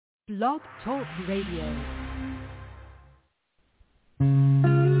Blog Talk Radio.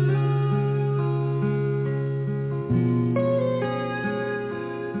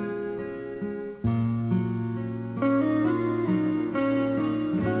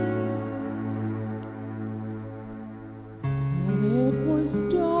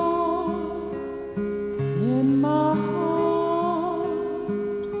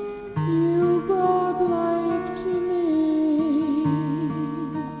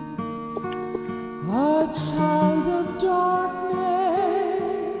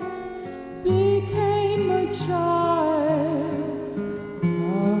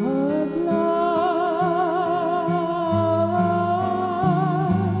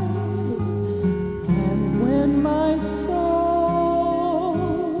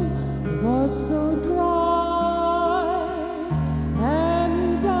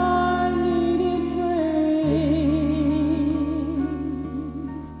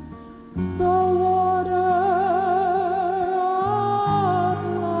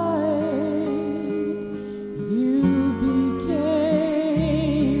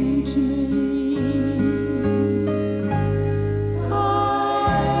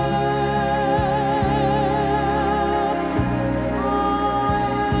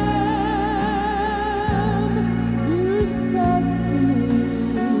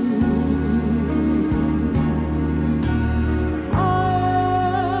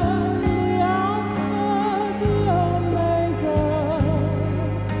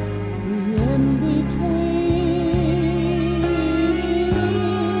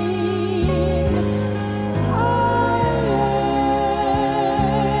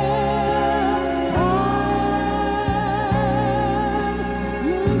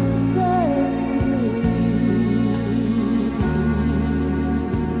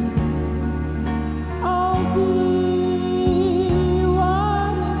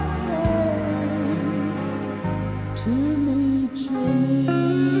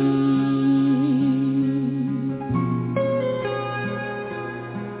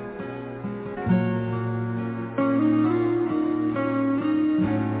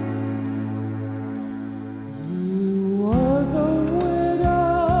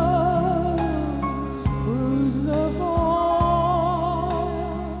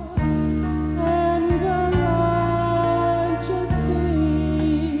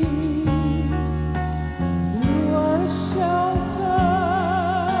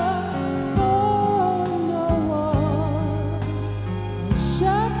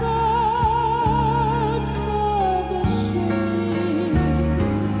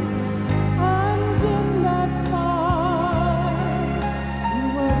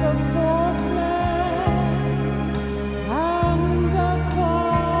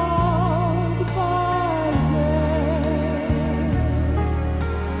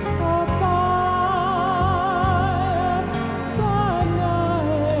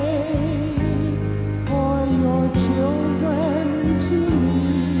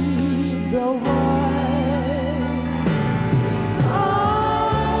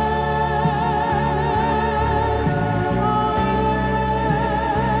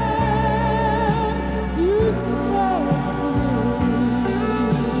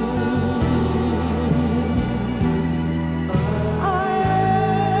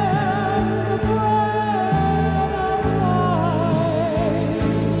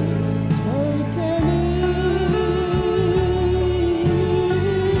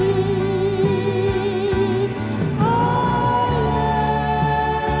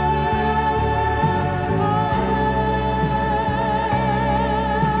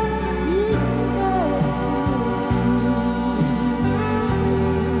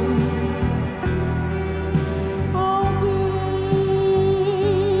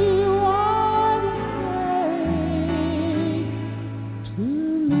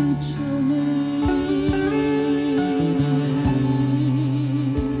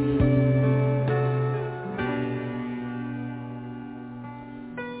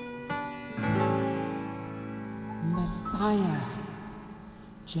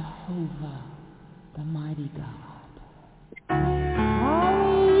 Jehovah, the mighty God.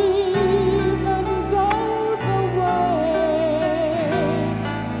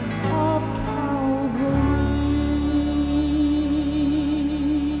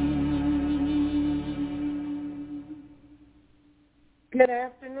 Good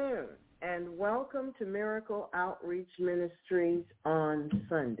afternoon, and welcome to Miracle Outreach Ministries on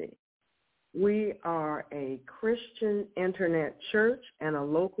Sunday. We are a Christian internet church and a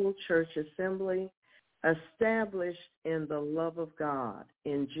local church assembly established in the love of God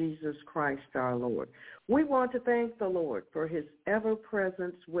in Jesus Christ our Lord. We want to thank the Lord for his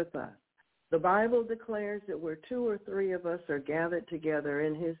ever-presence with us. The Bible declares that where 2 or 3 of us are gathered together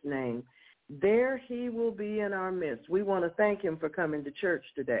in his name, there he will be in our midst. We want to thank him for coming to church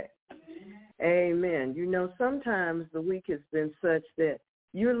today. Amen. You know, sometimes the week has been such that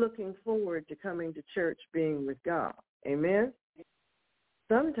you're looking forward to coming to church being with God. Amen.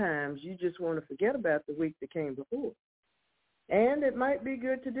 Sometimes you just want to forget about the week that came before. And it might be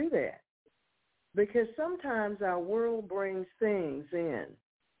good to do that because sometimes our world brings things in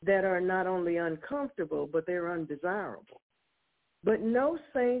that are not only uncomfortable, but they're undesirable. But no,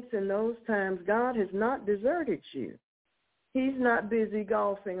 saints, in those times, God has not deserted you. He's not busy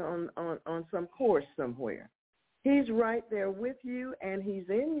golfing on some course somewhere. He's right there with you, and he's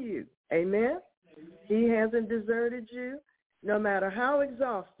in you. Amen? He hasn't deserted you, no matter how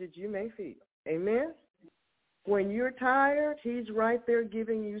exhausted you may feel. Amen? When you're tired, he's right there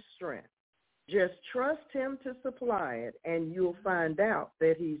giving you strength. Just trust him to supply it, and you'll find out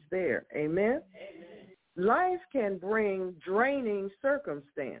that he's there. Amen? Life can bring draining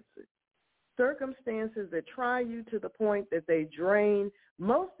circumstances that try you to the point that they drain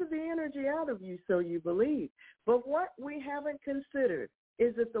most of the energy out of you, so you believe. But what we haven't considered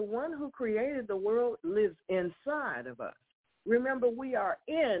is that the one who created the world lives inside of us. Remember, we are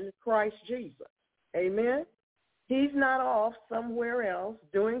in Christ Jesus. Amen? He's not off somewhere else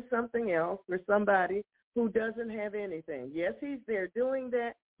doing something else for somebody who doesn't have anything. Yes, he's there doing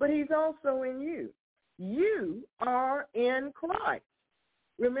that, but he's also in you. You are in Christ.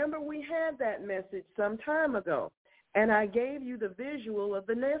 Remember, we had that message some time ago, and I gave you the visual of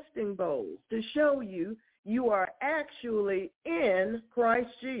the nesting bowls to show you you are actually in Christ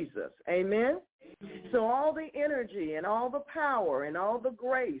Jesus. Amen? So all the energy and all the power and all the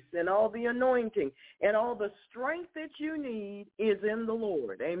grace and all the anointing and all the strength that you need is in the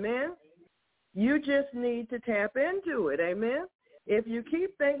Lord. Amen? You just need to tap into it. Amen? If you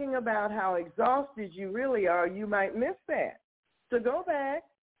keep thinking about how exhausted you really are, you might miss that. So go back,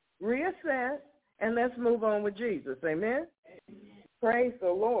 reassess, and let's move on with Jesus. Amen? Praise the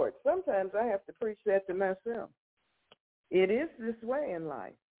Lord. Sometimes I have to preach that to myself. It is this way in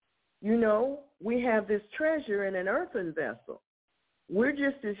life. You know, we have this treasure in an earthen vessel. We're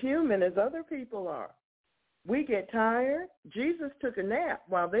just as human as other people are. We get tired. Jesus took a nap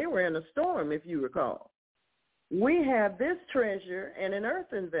while they were in a storm, if you recall. We have this treasure in an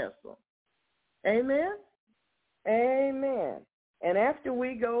earthen vessel. Amen? Amen. And after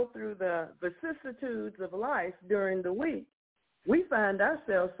we go through the vicissitudes of life during the week, we find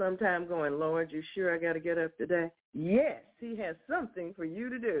ourselves sometime going, Lord, you sure I got to get up today? Yes, he has something for you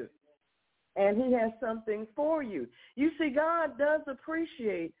to do. And he has something for you. You see, God does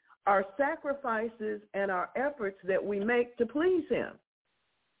appreciate our sacrifices and our efforts that we make to please him.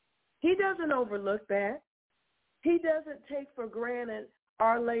 He doesn't overlook that. He doesn't take for granted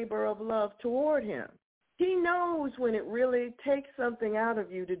our labor of love toward him. He knows when it really takes something out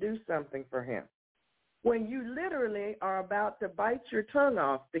of you to do something for him. When you literally are about to bite your tongue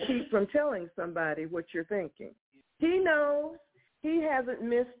off to keep from telling somebody what you're thinking. He knows. He hasn't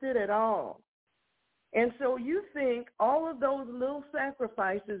missed it at all. And so you think all of those little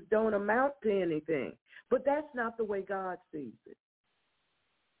sacrifices don't amount to anything. But that's not the way God sees it.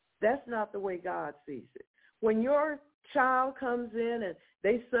 That's not the way God sees it. When your child comes in and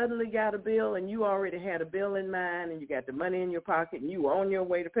they suddenly got a bill and you already had a bill in mind and you got the money in your pocket and you were on your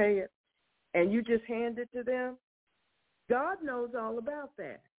way to pay it and you just hand it to them, God knows all about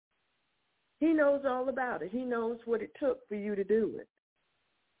that. He knows all about it. He knows what it took for you to do it.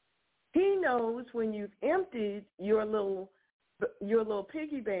 He knows when you've emptied your little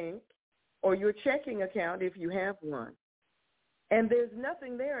piggy bank or your checking account if you have one, and there's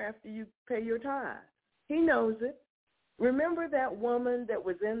nothing there after you pay your tithe. He knows it. Remember that woman that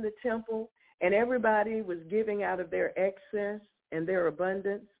was in the temple and everybody was giving out of their excess and their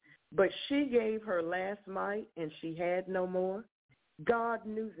abundance, but she gave her last mite and she had no more? God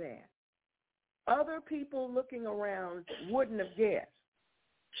knew that. Other people looking around wouldn't have guessed.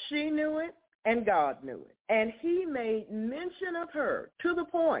 She knew it and God knew it. And he made mention of her to the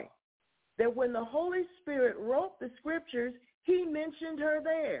point that when the Holy Spirit wrote the scriptures, he mentioned her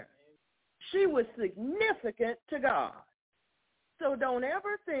there. She was significant to God. So don't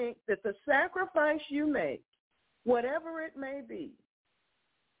ever think that the sacrifice you make, whatever it may be,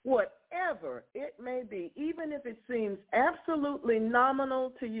 even if it seems absolutely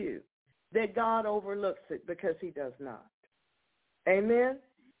nominal to you, that God overlooks it, because he does not. Amen?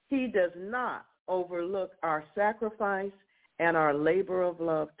 He does not overlook our sacrifice and our labor of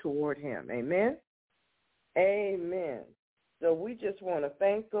love toward him. Amen? Amen. So we just want to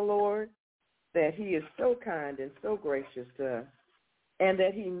thank the Lord that he is so kind and so gracious to us, and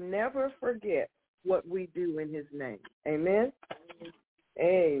that he never forgets what we do in his name. Amen?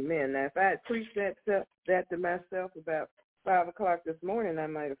 Amen. Now, if I had preached that to myself about 5 o'clock this morning, I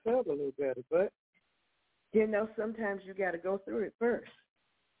might have felt a little better. But, sometimes you got to go through it first.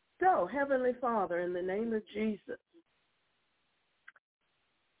 So, Heavenly Father, in the name of Jesus,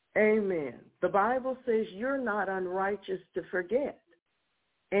 amen. The Bible says you're not unrighteous to forget,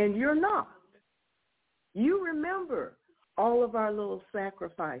 and you're not. You remember all of our little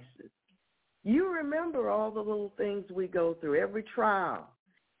sacrifices. You remember all the little things we go through, every trial,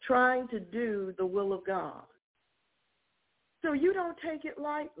 trying to do the will of God. So you don't take it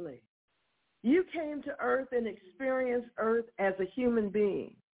lightly. You came to earth and experienced earth as a human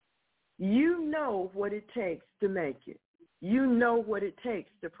being. You know what it takes to make it. You know what it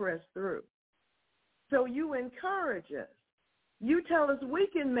takes to press through. So you encourage us. You tell us we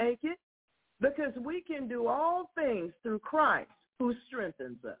can make it because we can do all things through Christ who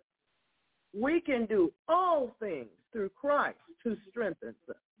strengthens us. We can do all things through Christ who strengthens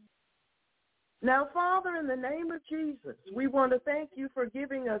us. Now, Father, in the name of Jesus, we want to thank you for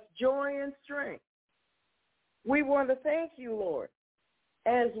giving us joy and strength. We want to thank you, Lord,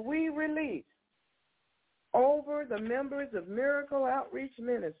 as we release over the members of Miracle Outreach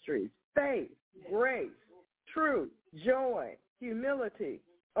Ministries faith, grace, truth, joy, humility,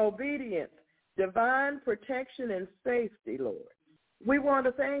 obedience, divine protection, and safety, Lord. We want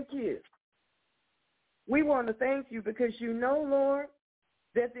to thank you. We want to thank you because you know, Lord,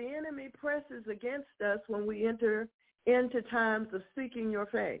 that the enemy presses against us when we enter into times of seeking your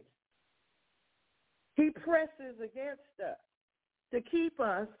face. He presses against us to keep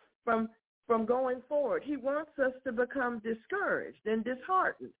us from going forward. He wants us to become discouraged and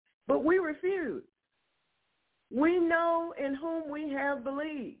disheartened, but we refuse. We know in whom we have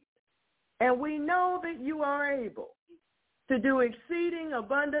believed, and we know that you are able to do exceeding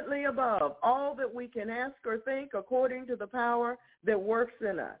abundantly above all that we can ask or think according to the power that works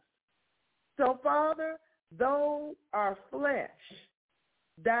in us. So, Father, though our flesh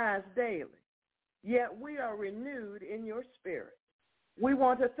dies daily, yet we are renewed in your spirit. We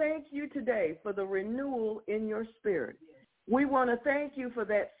want to thank you today for the renewal in your spirit. We want to thank you for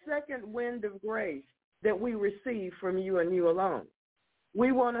that second wind of grace that we receive from you and you alone.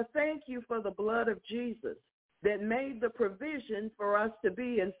 We want to thank you for the blood of Jesus that made the provision for us to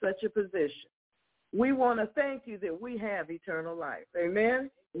be in such a position. We want to thank you that we have eternal life. Amen?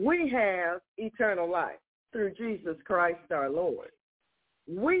 We have eternal life through Jesus Christ our Lord.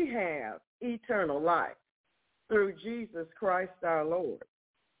 We have eternal life through Jesus Christ our Lord.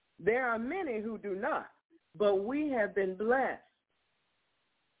 There are many who do not, but we have been blessed.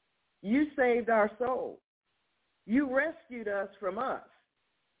 You saved our souls. You rescued us from us.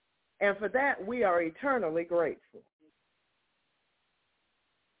 And for that, we are eternally grateful.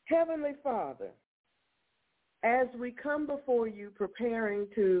 Heavenly Father, as we come before you preparing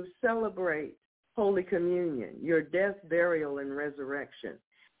to celebrate Holy Communion, your death, burial, and resurrection,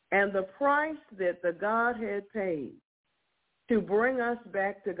 and the price that the Godhead paid to bring us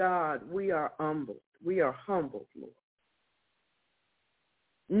back to God, we are humbled. We are humbled, Lord.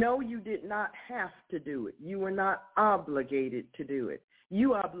 No, you did not have to do it. You were not obligated to do it.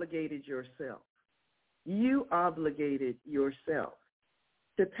 You obligated yourself. You obligated yourself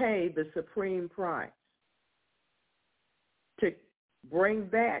to pay the supreme price, to bring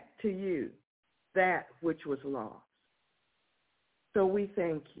back to you that which was lost. So we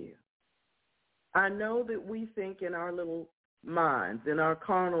thank you. I know that we think in our little minds, in our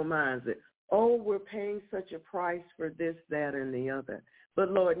carnal minds, that, oh, we're paying such a price for this, that, and the other.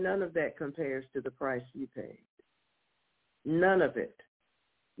 But, Lord, none of that compares to the price you paid. None of it.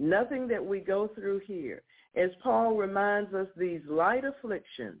 Nothing that we go through here. As Paul reminds us, these light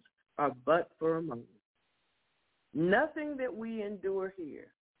afflictions are but for a moment. Nothing that we endure here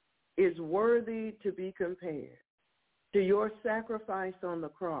is worthy to be compared to your sacrifice on the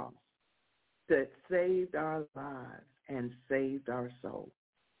cross that saved our lives and saved our souls.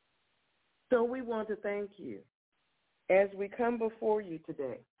 So we want to thank you as we come before you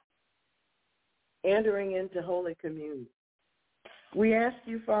today, entering into Holy Communion. We ask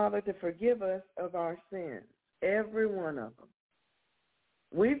you, Father, to forgive us of our sins, every one of them.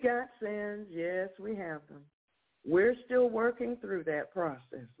 We've got sins, yes, we have them. We're still working through that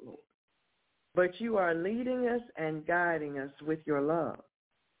process, Lord. But you are leading us and guiding us with your love.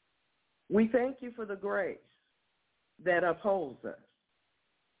 We thank you for the grace that upholds us.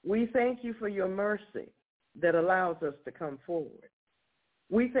 We thank you for your mercy that allows us to come forward.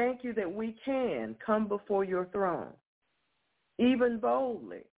 We thank you that we can come before your throne, even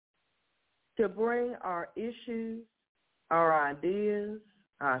boldly, to bring our issues, our ideas,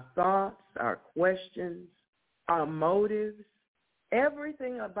 our thoughts, our questions, our motives,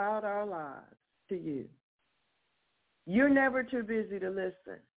 everything about our lives to you. You're never too busy to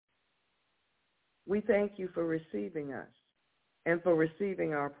listen. We thank you for receiving us and for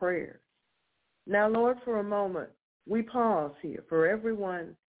receiving our prayers. Now, Lord, for a moment, we pause here for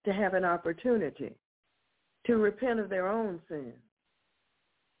everyone to have an opportunity to repent of their own sins,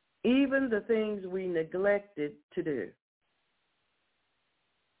 even the things we neglected to do.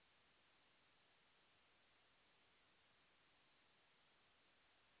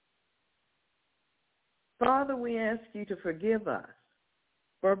 Father, we ask you to forgive us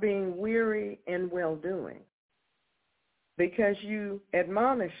for being weary in well-doing, because you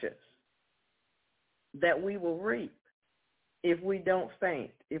admonish us that we will reap if we don't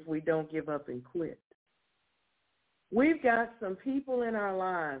faint, if we don't give up and quit. We've got some people in our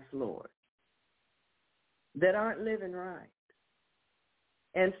lives, Lord, that aren't living right.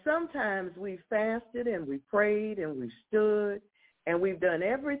 And sometimes we fasted and we prayed and we stood and we've done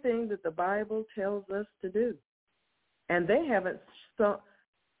everything that the Bible tells us to do. And they haven't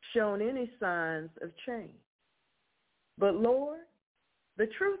shown any signs of change. But Lord, the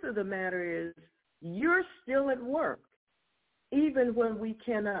truth of the matter is you're still at work, even when we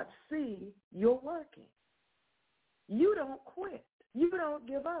cannot see you're working. You don't quit. You don't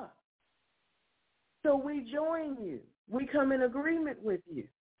give up. So we join you. We come in agreement with you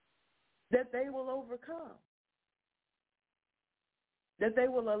that they will overcome, that they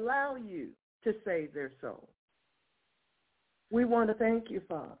will allow you to save their soul. We want to thank you,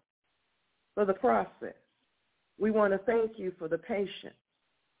 Father, for the process. We want to thank you for the patience.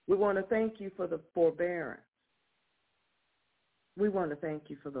 We want to thank you for the forbearance. We want to thank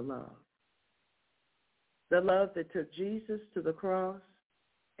you for the love that took Jesus to the cross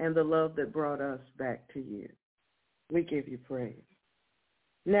and the love that brought us back to you. We give you praise.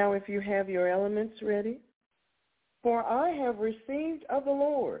 Now, if you have your elements ready, for I have received of the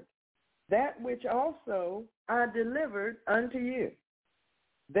Lord that which also I delivered unto you,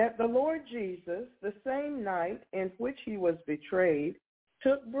 that the Lord Jesus, the same night in which he was betrayed,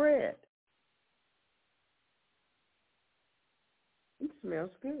 took bread. It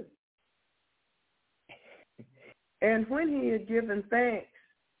smells good. And when he had given thanks,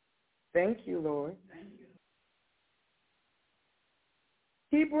 thank you, Lord,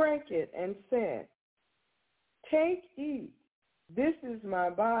 he brake it and said, take, eat. This is my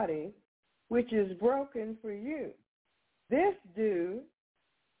body, which is broken for you. This do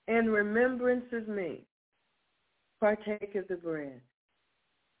in remembrance of me. Partake of the bread.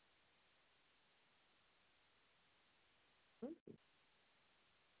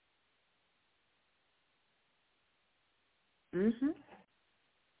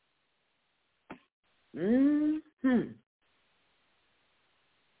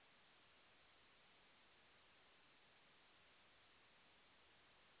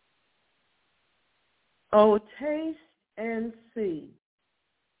 Oh, taste and see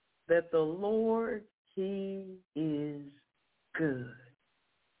that the Lord, he is good.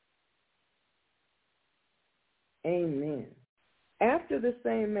 Amen. After the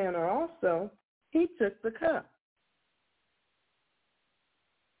same manner also, he took the cup,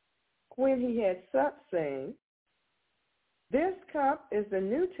 when he had supped, saying, this cup is the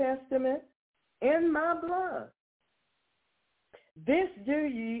New Testament in my blood. This do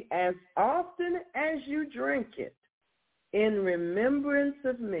ye as often as you drink it in remembrance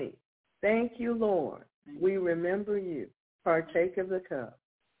of me. Thank you, Lord. We remember you. Partake of the cup.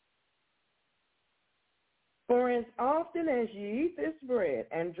 For as often as ye eat this bread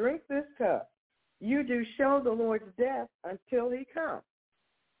and drink this cup, you do show the Lord's death until he come.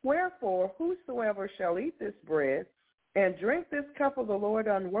 Wherefore, whosoever shall eat this bread and drink this cup of the Lord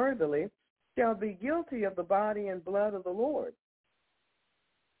unworthily shall be guilty of the body and blood of the Lord.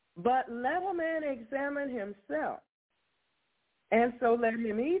 But let a man examine himself, and so let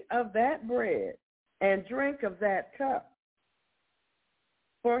him eat of that bread and drink of that cup.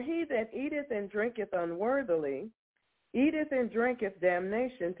 For he that eateth and drinketh unworthily eateth and drinketh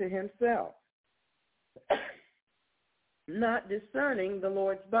damnation to himself, not discerning the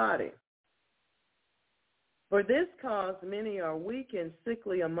Lord's body. For this cause many are weak and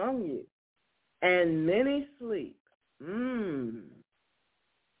sickly among you, and many sleep.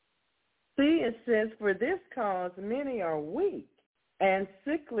 See, it says, for this cause many are weak and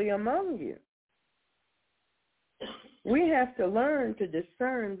sickly among you. We have to learn to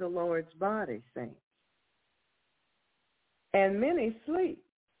discern the Lord's body, saints. and many sleep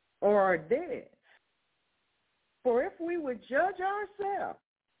or are dead. For if we would judge ourselves,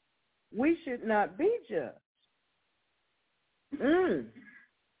 we should not be judged.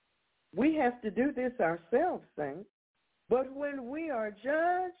 We have to do this ourselves, saints. But when we are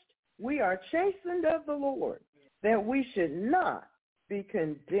judged, we are chastened of the Lord, that we should not be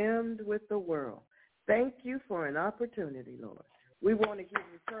condemned with the world. Thank you for an opportunity, Lord. We want to give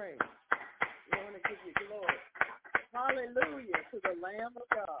you praise. We want to give you glory. Hallelujah to the Lamb of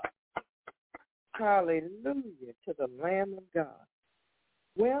God. Hallelujah to the Lamb of God.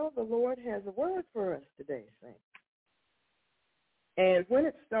 Well, the Lord has a word for us today, saints. And when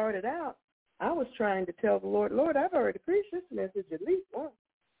it started out, I was trying to tell the Lord, Lord, I've already preached this message at least once.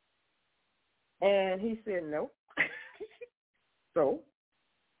 And he said, no. So,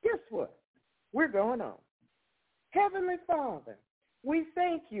 guess what? We're going on. Heavenly Father, we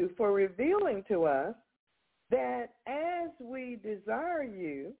thank you for revealing to us that as we desire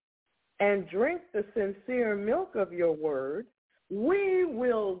you and drink the sincere milk of your word, we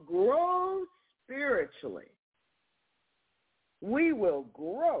will grow spiritually. We will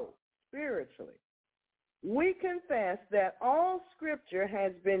grow spiritually. We confess that all Scripture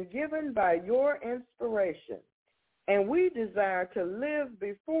has been given by your inspiration, and we desire to live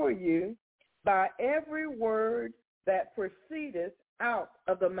before you by every word that proceedeth out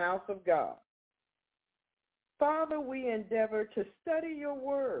of the mouth of God. Father, we endeavor to study your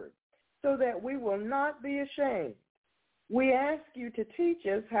word so that we will not be ashamed. We ask you to teach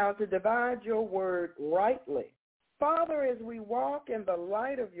us how to divide your word rightly. Father, as we walk in the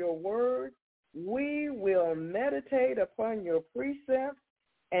light of your word, we will meditate upon your precepts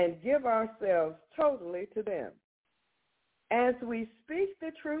and give ourselves totally to them. As we speak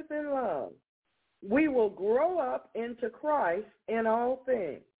the truth in love, we will grow up into Christ in all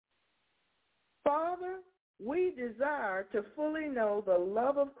things. Father, we desire to fully know the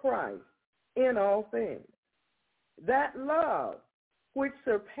love of Christ in all things, that love which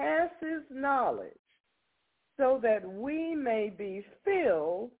surpasses knowledge, so that we may be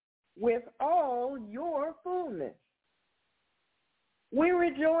filled with all your fullness. We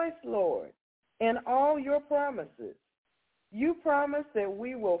rejoice, Lord, in all your promises. You promise that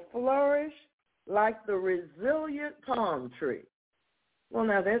we will flourish like the resilient palm tree. Well,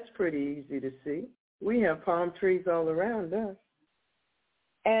 now that's pretty easy to see. We have palm trees all around us.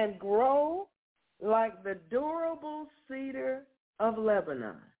 And grow like the durable cedar of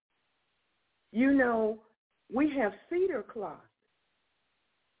Lebanon. You know, we have cedar closets.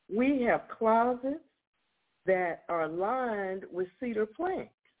 We have closets that are lined with cedar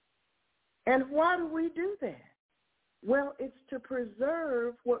planks. And why do we do that? Well, it's to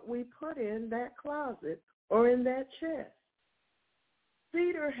preserve what we put in that closet or in that chest.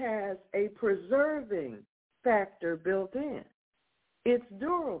 Cedar has a preserving factor built in. It's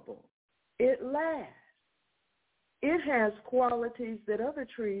durable. It lasts. It has qualities that other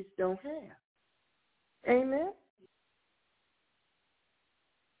trees don't have. Amen?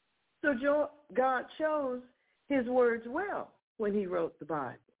 So God chose his words well when he wrote the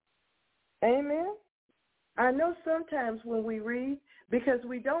Bible. Amen? I know sometimes when we read, because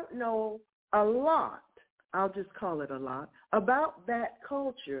we don't know a lot, I'll just call it a lot, about that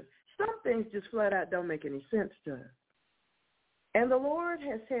culture, some things just flat out don't make any sense to us. And the Lord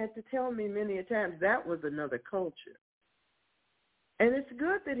has had to tell me many a time that was another culture. And it's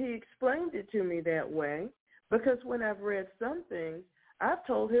good that he explained it to me that way, because when I've read some things, I've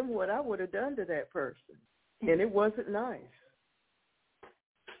told him what I would have done to that person, and it wasn't nice.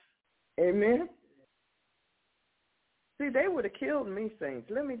 Amen? See, they would have killed me,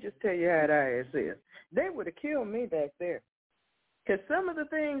 saints. Let me just tell you how it is. They would have killed me back there. Because some of the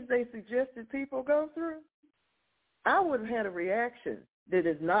things they suggested people go through, I would have had a reaction that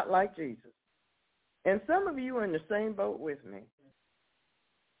is not like Jesus. And some of you are in the same boat with me.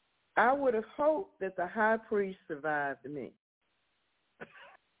 I would have hoped that the high priest survived me.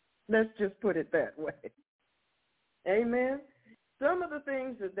 Let's just put it that way. Amen? Some of the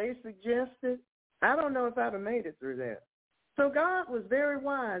things that they suggested, I don't know if I'd have made it through that. So God was very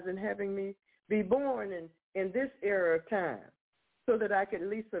wise in having me be born in this era of time so that I could at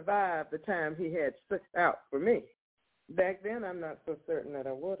least survive the time he had set out for me. Back then, I'm not so certain that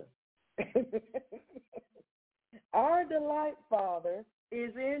I would have. Our delight, Father,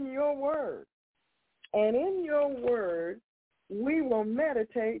 is in your word. And in your word, we will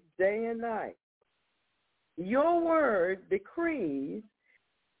meditate day and night. Your word decrees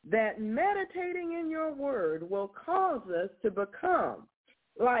that meditating in your word will cause us to become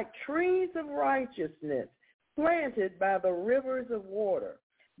like trees of righteousness planted by the rivers of water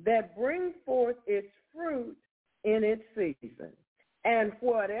that bring forth its fruit in its season. And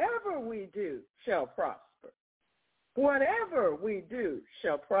whatever we do shall prosper. Whatever we do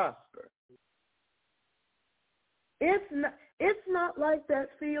shall prosper. It's not like that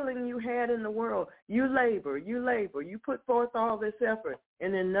feeling you had in the world. You labor, you put forth all this effort,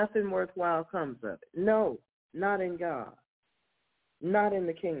 and then nothing worthwhile comes of it. No, not in God. Not in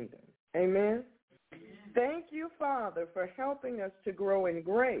the kingdom. Amen? Thank you, Father, for helping us to grow in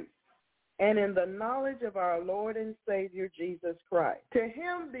grace and in the knowledge of our Lord and Savior, Jesus Christ. To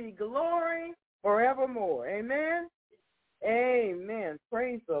him be glory forevermore. Amen? Amen.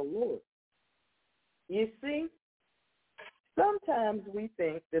 Praise the Lord. You see, sometimes we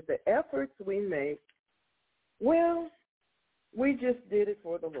think that the efforts we make, well, we just did it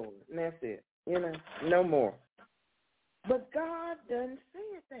for the Lord, and that's it. No more. But God doesn't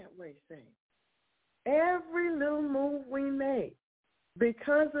see it that way, saints. Every little move we make,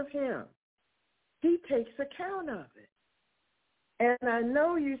 because of him, he takes account of it. And I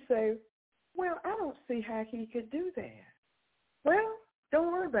know you say, well, I don't see how he could do that. Well,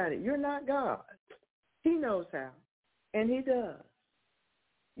 don't worry about it. You're not God. He knows how, and he does.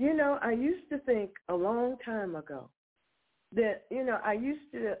 I used to think a long time ago that, I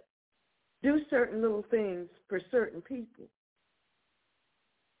used to do certain little things for certain people.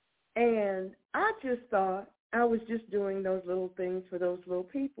 And I just thought I was just doing those little things for those little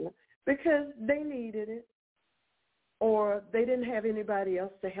people because they needed it, or they didn't have anybody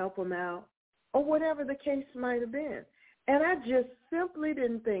else to help them out, or whatever the case might have been. And I just simply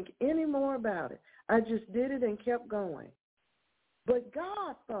didn't think any more about it. I just did it and kept going. But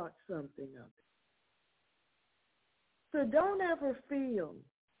God thought something of it. So don't ever feel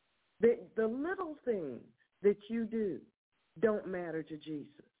that the little things that you do don't matter to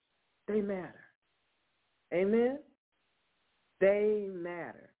Jesus. They matter. Amen? They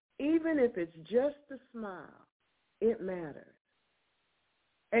matter. Even if it's just a smile, it matters.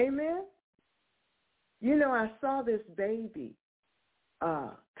 Amen? I saw this baby,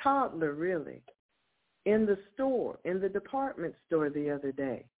 toddler really, in the store, in the department store the other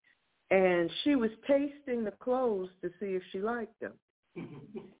day. And she was tasting the clothes to see if she liked them.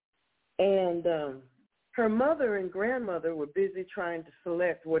 And her mother and grandmother were busy trying to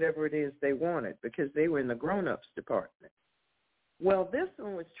select whatever it is they wanted because they were in the grown-ups department. Well, this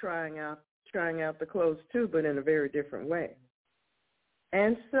one was trying out the clothes too, but in a very different way.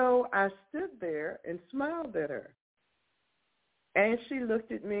 And so I stood there and smiled at her. And she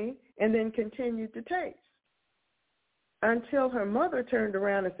looked at me and then continued to taste until her mother turned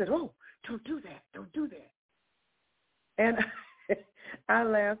around and said, "Oh, don't do that, don't do that." And I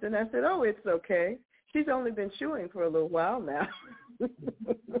laughed and I said, "Oh, it's okay. She's only been chewing for a little while now."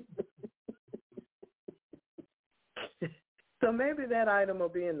 So maybe that item will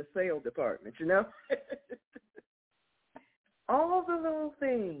be in the sale department, All the little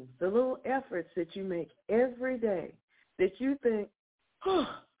things, the little efforts that you make every day that you think,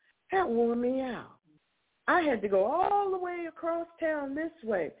 oh, that wore me out. I had to go all the way across town this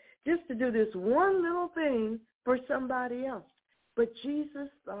way just to do this one little thing for somebody else. But Jesus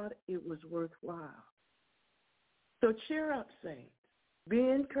thought it was worthwhile. So cheer up, saints. Be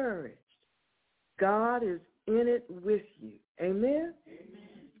encouraged. God is in it with you. Amen?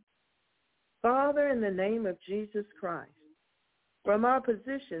 Amen. Father, in the name of Jesus Christ, from our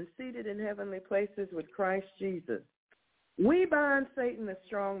position seated in heavenly places with Christ Jesus, we bind Satan, the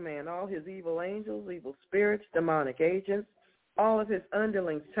strong man, all his evil angels, evil spirits, demonic agents, all of his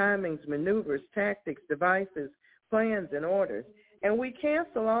underlings, timings, maneuvers, tactics, devices, plans, and orders. And we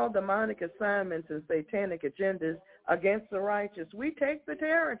cancel all demonic assignments and satanic agendas against the righteous. We take the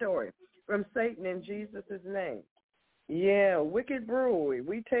territory from Satan in Jesus' name. Yeah, wicked brewery,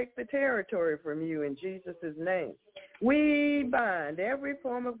 we take the territory from you in Jesus' name. We bind every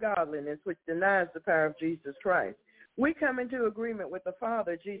form of godliness which denies the power of Jesus Christ. We come into agreement with the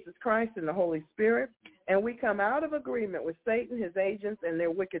Father, Jesus Christ, and the Holy Spirit, and we come out of agreement with Satan, his agents, and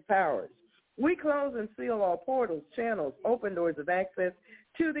their wicked powers. We close and seal all portals, channels, open doors of access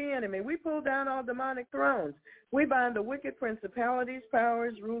to the enemy. We pull down all demonic thrones. We bind the wicked principalities,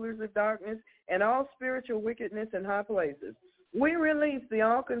 powers, rulers of darkness, and all spiritual wickedness in high places. We release the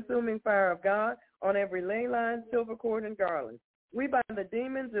all-consuming fire of God on every ley line, silver cord, and garland. We bind the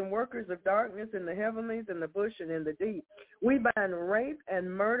demons and workers of darkness in the heavenlies, in the bush, and in the deep. We bind rape and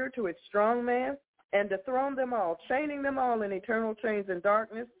murder to its strong man and dethrone them all, chaining them all in eternal chains in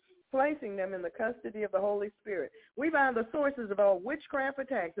darkness, placing them in the custody of the Holy Spirit. We bind the sources of all witchcraft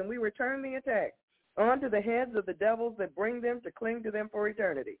attacks, and we return the attacks onto the heads of the devils that bring them to cling to them for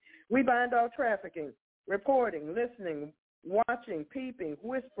eternity. We bind all trafficking, reporting, listening, watching, peeping,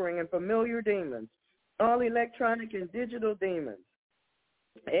 whispering, and familiar demons, all electronic and digital demons.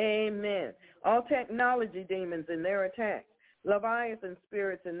 Amen. All technology demons and their attacks, Leviathan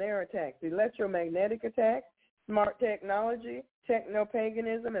spirits and their attacks, electromagnetic attacks, smart technology,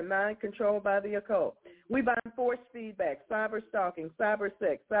 techno-paganism, and mind control by the occult. We bind force feedback, cyber stalking, cyber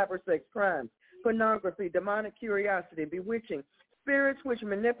sex crimes, pornography, demonic curiosity, bewitching, spirits which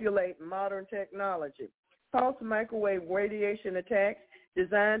manipulate modern technology, pulse microwave radiation attacks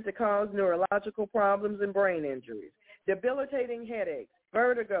designed to cause neurological problems and brain injuries, debilitating headaches,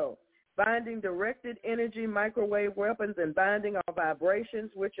 vertigo, binding directed energy microwave weapons, and binding our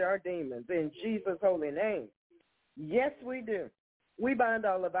vibrations, which are demons, in Jesus' holy name. Yes, we do. We bind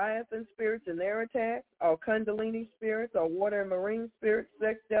all Leviathan spirits and their attacks, all Kundalini spirits, all water and marine spirits,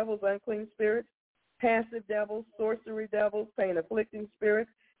 sex devils, unclean spirits, passive devils, sorcery devils, pain-afflicting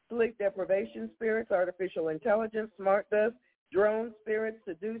spirits, sleep deprivation spirits, artificial intelligence, smart dust, drone spirits,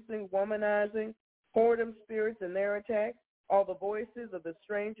 seducing, womanizing, whoredom spirits and their attacks, all the voices of the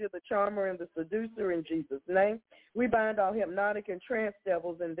stranger, the charmer, and the seducer in Jesus' name. We bind all hypnotic and trance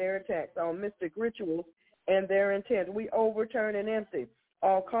devils and their attacks, all mystic rituals and their intent. We overturn and empty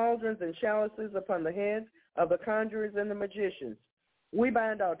all cauldrons and chalices upon the heads of the conjurers and the magicians. We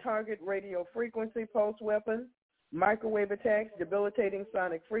bind our target radio frequency pulse weapons, microwave attacks, debilitating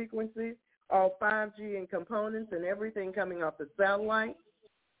sonic frequencies, all 5G and components and everything coming off the satellite,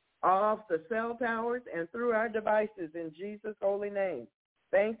 off the cell towers, and through our devices in Jesus' holy name.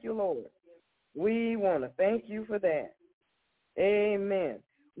 Thank you, Lord. We want to thank you for that. Amen.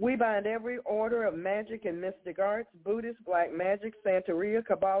 We bind every order of magic and mystic arts, Buddhist, black magic, Santeria,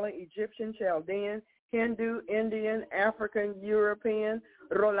 Kabbalah, Egyptian, Chaldean, Hindu, Indian, African, European,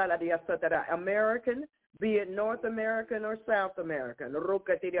 American, be it North American or South American,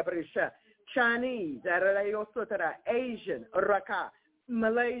 Chinese, Asian,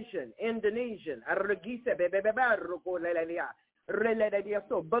 Malaysian, Indonesian,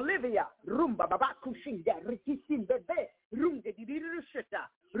 Bolivia, Rumba Babakushinda, Rikisin Bebe, Runga di Rushita,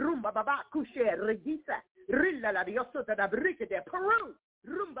 Rumba Babakushe, Regisa, Rilla la Diosota da Brica de Peru,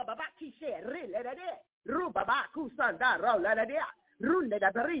 Rumba Babakishe, Rilla de, Ruba Bakusanda, Rolla de, Runda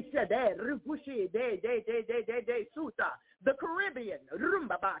da Baricia de, Rubushi de Suta, the Caribbean,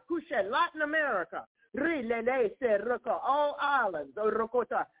 Rumba Bakushe, Latin America, Rilla se Ruka, all islands,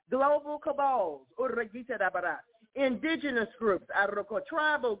 Rokota, global cabals, Uragita da Barat. Indigenous groups,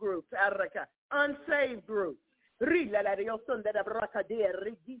 tribal groups, unsaved groups.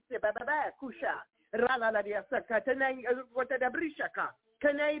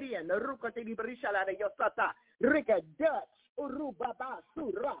 Canadian, Dutch,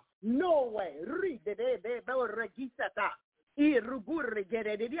 Norway, Irugurri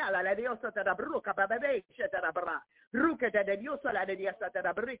gerediala la diosa da bruca babesha da bra ruca da diosa la diosa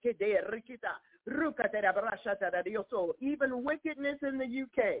da brique de rikita ruca da brasha da dioso. Even wickedness in the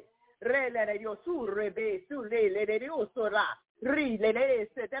UK, re la diosu rebe su le dioso ra ri le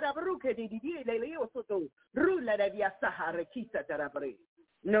se da bruca di le dioso tu rulla da via sahara kita da bri.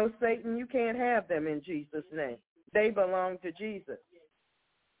 No, Satan, you can't have them in Jesus' name. They belong to Jesus.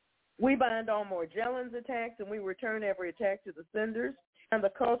 We bind all Morgellons attacks, and we return every attack to the senders. And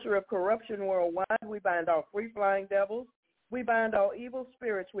the culture of corruption worldwide, we bind all free-flying devils. We bind all evil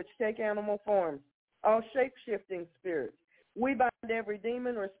spirits which take animal forms, all shape-shifting spirits. We bind every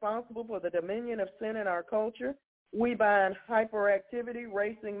demon responsible for the dominion of sin in our culture. We bind hyperactivity,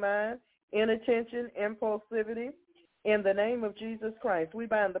 racing mind, inattention, impulsivity. In the name of Jesus Christ, we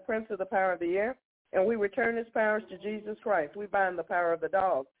bind the prince of the power of the air, and we return his powers to Jesus Christ. We bind the power of the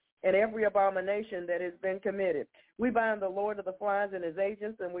dog and every abomination that has been committed. We bind the Lord of the Flies and his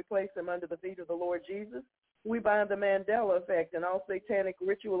agents, and we place them under the feet of the Lord Jesus. We bind the Mandela effect and all satanic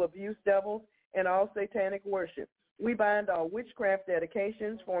ritual abuse devils and all satanic worship. We bind all witchcraft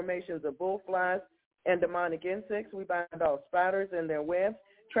dedications, formations of bullflies and demonic insects. We bind all spiders and their webs,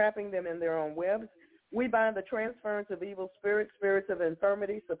 trapping them in their own webs. We bind the transference of evil spirits, spirits of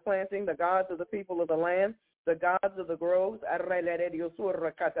infirmity, supplanting the gods of the people of the land, the gods of the groves, and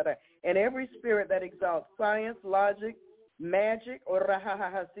every spirit that exalts science, logic, magic, or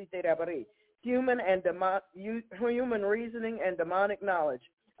human reasoning and demonic knowledge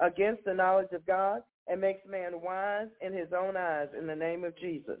against the knowledge of God, and makes man wise in his own eyes, in the name of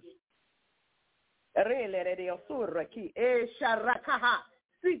Jesus. In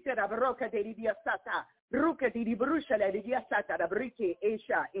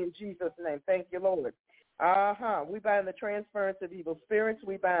Jesus' name. Thank you, Lord. We bind the transference of evil spirits.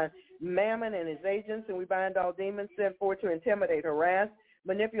 We bind Mammon and his agents, and we bind all demons sent forth to intimidate, harass,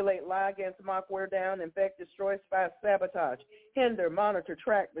 manipulate, lie against, mock, wear down, infect, destroy, spy, sabotage, hinder, monitor,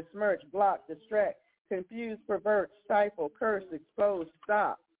 track, besmirch, block, distract, confuse, pervert, stifle, curse, expose,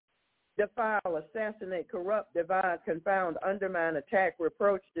 stop, defile, assassinate, corrupt, divide, confound, undermine, attack,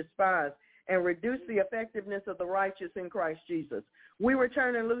 reproach, despise, and reduce the effectiveness of the righteous in Christ Jesus. We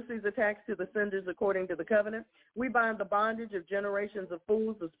return and loose these attacks to the senders according to the covenant. We bind the bondage of generations of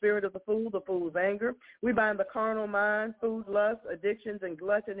fools, the spirit of the fool's anger. We bind the carnal mind, food, lust, addictions, and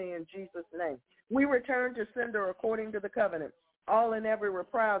gluttony in Jesus' name. We return to sender according to the covenant, all and every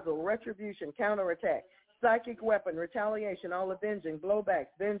reprisal, retribution, counterattack, psychic weapon, retaliation, all avenging,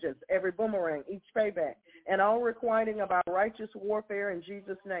 blowbacks, vengeance, every boomerang, each payback, and all requiting of our righteous warfare in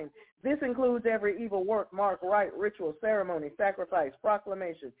Jesus' name. This includes every evil work, mark, rite, ritual, ceremony, sacrifice,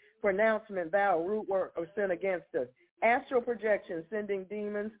 proclamation, pronouncement, vow, root work, or sin against us. Astral projection, sending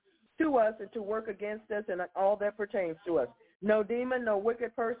demons to us and to work against us and all that pertains to us. No demon, no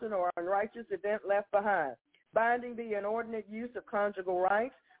wicked person or unrighteous event left behind. Binding the inordinate use of conjugal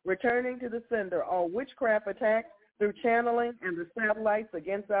rights, returning to the sender all witchcraft attacks through channeling and the satellites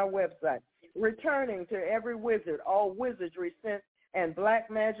against our website. Returning to every wizard, all wizardry sent and black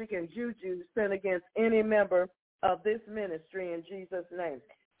magic and juju sent against any member of this ministry in Jesus' name.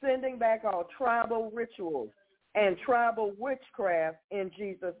 Sending back all tribal rituals and tribal witchcraft in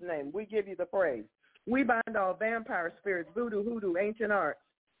Jesus' name. We give you the praise. We bind all vampire spirits, voodoo, hoodoo, ancient arts.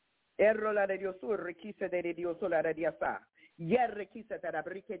 Yerre kisa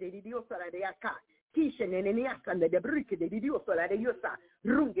tarabrike de Dios la de acá. Kisha neneniaka de brike de Dios la de yosa.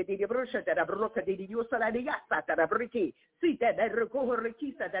 Runge de brosha tarabroca de Dios la de yasa tarabrike. Sita de recoge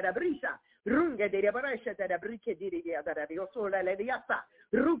kisa tarabrisa. Runge de brescia tarabrike de Dios la de yasa.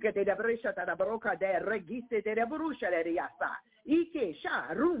 Runge de brescia tarabroca de registe de brosha la de yasa. Ike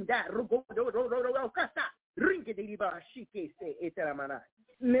sha runda rugo do casa. Runge de bashike se eteramana.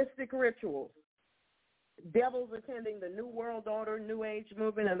 Mystic rituals. Devils attending the New World Order, New Age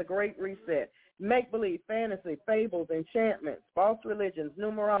movement, and the Great Reset. Make-believe, fantasy, fables, enchantments, false religions,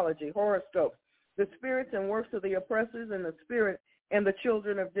 numerology, horoscopes, the spirits and works of the oppressors, and the spirit and the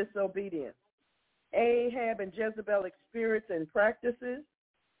children of disobedience. Ahab and Jezebelic spirits and practices.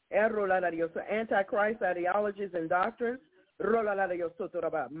 Antichrist ideologies and doctrines.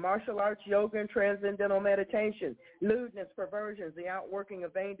 Martial arts, yoga, and transcendental meditation. Lewdness, perversions, the outworking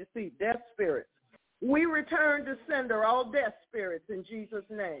of vain deceit, death spirits. We return to sender all death spirits in Jesus'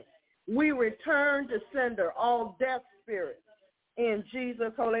 name. We return to sender all death spirits in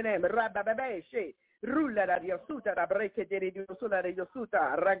Jesus' holy name.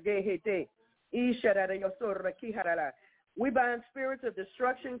 We bind spirits of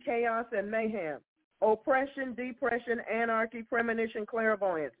destruction, chaos, and mayhem, oppression, depression, anarchy, premonition,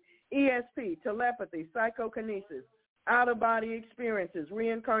 clairvoyance, ESP, telepathy, psychokinesis, out-of-body experiences,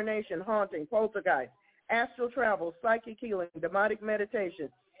 reincarnation, haunting, poltergeist, astral travel, psychic healing, demonic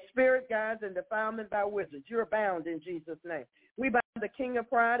meditation, spirit guides, and defilement by wizards. You're bound in Jesus' name. We bind the king of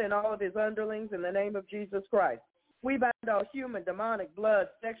pride and all of his underlings in the name of Jesus Christ. We bind all human, demonic, blood,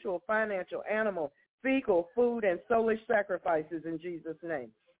 sexual, financial, animal, fecal, food, and soulish sacrifices in Jesus'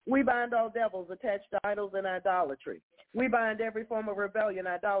 name. We bind all devils attached to idols and idolatry. We bind every form of rebellion,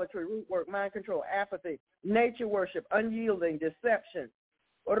 idolatry, root work, mind control, apathy, nature worship, unyielding, deception,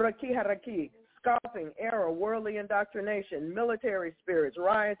 scoffing, error, worldly indoctrination, military spirits,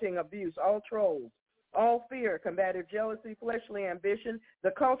 rioting, abuse, all trolls, all fear, combative jealousy, fleshly ambition,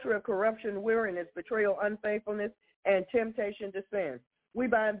 the culture of corruption, weariness, betrayal, unfaithfulness, and temptation to sin. We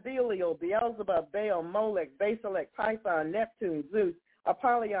bind Belial, Beelzebub, Baal, Molech, Basilek, Python, Neptune, Zeus,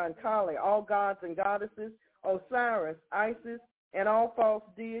 Apollyon, Kali, all gods and goddesses, Osiris, Isis, and all false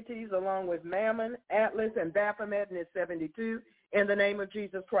deities, along with Mammon, Atlas, and Baphomet and his 72, in the name of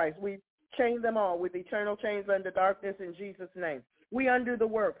Jesus Christ. We chain them all with eternal chains under darkness in Jesus' name. We undo the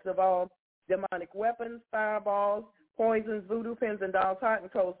works of all demonic weapons, fireballs, poisons, voodoo pins and dolls, hot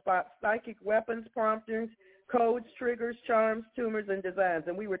and cold spots, psychic weapons, promptings, codes, triggers, charms, tumors, and designs,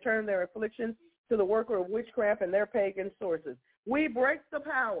 and we return their afflictions to the worker of witchcraft and their pagan sources. We break the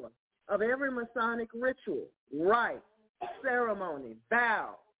power of every Masonic ritual, rite, ceremony,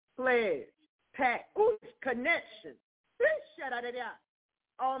 vow, pledge, pact, connection.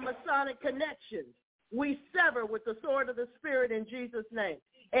 All Masonic connections, we sever with the sword of the Spirit in Jesus' name.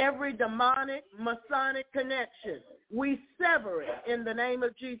 Every demonic Masonic connection, we sever it in the name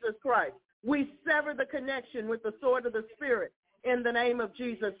of Jesus Christ. We sever the connection with the sword of the Spirit in the name of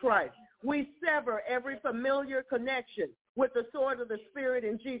Jesus Christ. We sever every familiar connection with the sword of the Spirit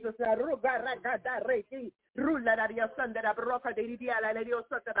in Jesus' name.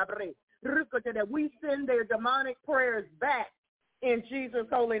 We send their demonic prayers back in Jesus'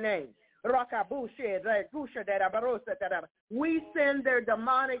 holy name. We send their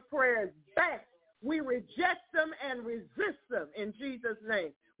demonic prayers back We reject them and resist them in Jesus'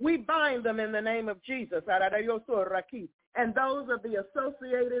 name. We bind them in the name of Jesus, and those of the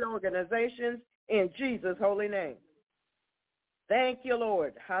associated organizations in Jesus' holy name. Thank you,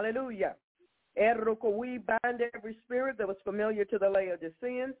 Lord. Hallelujah. We bind every spirit that was familiar to the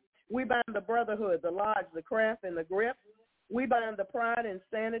Laodiceans. We bind the brotherhood, the lodge, the craft, and the grip. We bind the pride,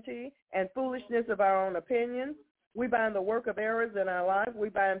 insanity, and foolishness of our own opinions. We bind the work of errors in our life. We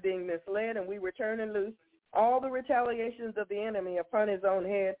bind being misled, and we return and loose all the retaliations of the enemy upon his own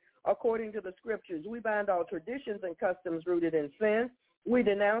head according to the scriptures. We bind all traditions and customs rooted in sin. We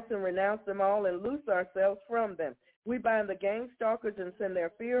denounce and renounce them all and loose ourselves from them. We bind the gang stalkers and send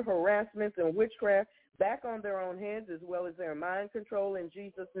their fear, harassments, and witchcraft back on their own heads as well as their mind control in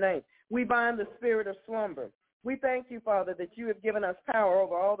Jesus' name. We bind the spirit of slumber. We thank you, Father, that you have given us power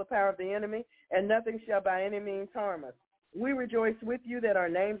over all the power of the enemy, and nothing shall by any means harm us. We rejoice with you that our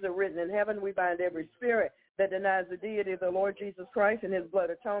names are written in heaven. We bind every spirit that denies the deity of the Lord Jesus Christ and his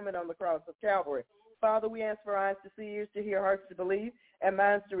blood atonement on the cross of Calvary. Father, we ask for eyes to see, ears to hear, hearts to believe, and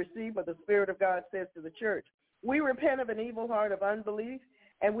minds to receive what the Spirit of God says to the church. We repent of an evil heart of unbelief,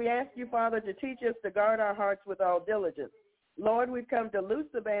 and we ask you, Father, to teach us to guard our hearts with all diligence. Lord, we've come to loose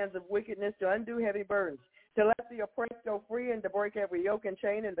the bands of wickedness, to undo heavy burdens, to let the oppressed go free, and to break every yoke and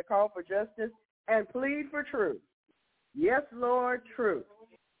chain, and to call for justice and plead for truth. Yes, Lord, truth.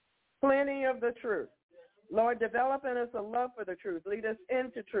 Plenty of the truth. Lord, develop in us a love for the truth. Lead us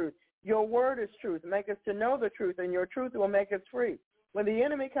into truth. Your word is truth. Make us to know the truth, and your truth will make us free. When the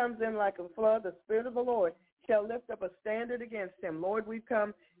enemy comes in like a flood, the Spirit of the Lord shall lift up a standard against him. Lord, we've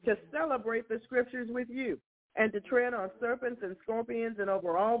come to celebrate the scriptures with you and to tread on serpents and scorpions and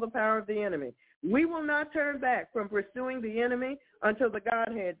over all the power of the enemy. We will not turn back from pursuing the enemy until the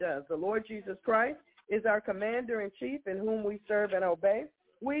Godhead does. The Lord Jesus Christ is our commander-in-chief in whom we serve and obey.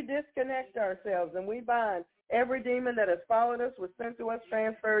 We disconnect ourselves and we bind every demon that has followed us, was sent to us,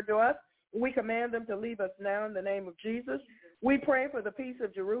 transferred to us. We command them to leave us now in the name of Jesus. We pray for the peace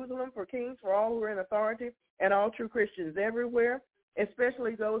of Jerusalem, for kings, for all who are in authority, and all true Christians everywhere,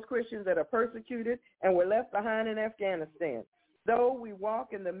 especially those Christians that are persecuted and were left behind in Afghanistan. Though we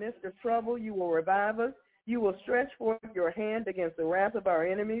walk in the midst of trouble, you will revive us. You will stretch forth your hand against the wrath of our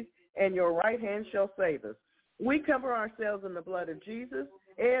enemies, and your right hand shall save us. We cover ourselves in the blood of Jesus.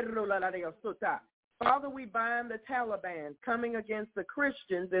 Father, we bind the Taliban coming against the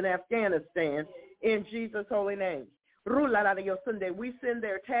Christians in Afghanistan in Jesus' holy name. We send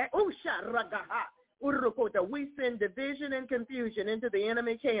their attack. We send division and confusion into the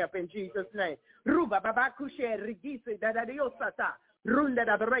enemy camp in Jesus' name. Runda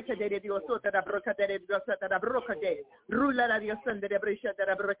da breca de Dios sota da broca de Dios sota da broca de rula da Dios sende de brescia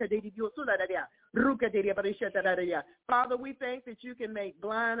da broca de Dios sula da dia ruca de brescia da dia. Father, we thank that you can make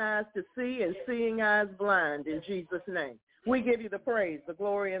blind eyes to see and seeing eyes blind in Jesus' name. We give you the praise, the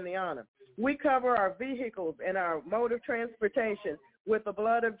glory, and the honor. We cover our vehicles and our mode of transportation with the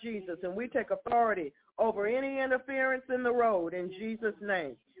blood of Jesus, and we take authority over any interference in the road in Jesus'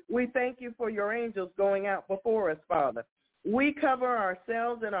 name. We thank you for your angels going out before us, Father. We cover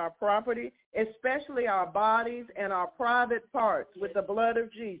ourselves and our property, especially our bodies and our private parts, with the blood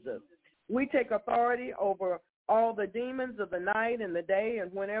of Jesus. We take authority over all the demons of the night and the day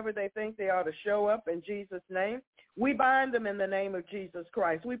and whenever they think they ought to show up in Jesus' name. We bind them in the name of Jesus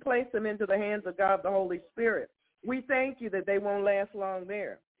Christ. We place them into the hands of God, the Holy Spirit. We thank you that they won't last long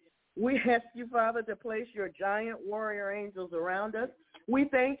there. We ask you, Father, to place your giant warrior angels around us. We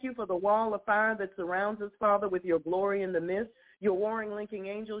thank you for the wall of fire that surrounds us, Father, with your glory in the midst, your warring linking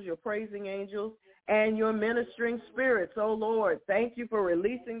angels, your praising angels, and your ministering spirits, oh Lord. Thank you for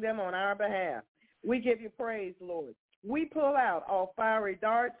releasing them on our behalf. We give you praise, Lord. We pull out all fiery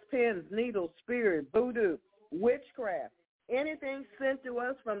darts, pins, needles, spears, voodoo, witchcraft, anything sent to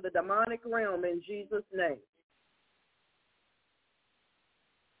us from the demonic realm in Jesus' name.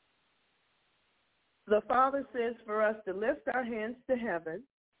 The Father says for us to lift our hands to heaven,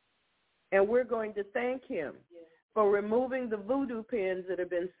 and we're going to thank him for removing the voodoo pins that have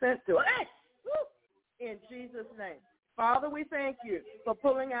been sent to us in Jesus' name. Father, we thank you for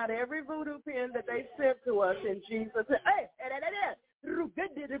pulling out every voodoo pin that they sent to us in Jesus' name.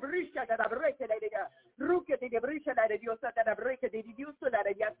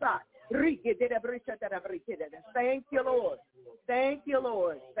 Thank you, Lord. Thank you,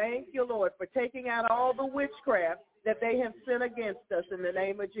 Lord. Thank you, Lord, for taking out all the witchcraft that they have sent against us in the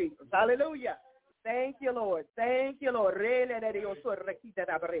name of Jesus. Hallelujah. Thank you, Lord. Thank you, Lord.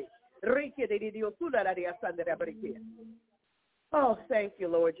 Oh, thank you,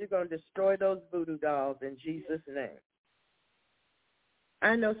 Lord. You're going to destroy those voodoo dolls in Jesus' name.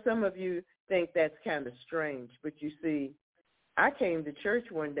 I know some of you think that's kind of strange, but you see, I came to church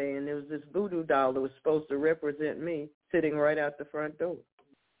one day and there was this voodoo doll that was supposed to represent me sitting right out the front door.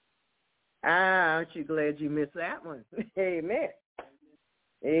 Aren't you glad you missed that one? Amen.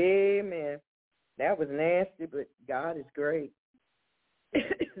 Amen. That was nasty, but God is great.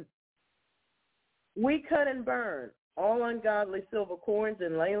 We cut and burn all ungodly silver cords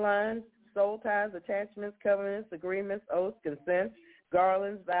and ley lines, soul ties, attachments, covenants, agreements, oaths, consents,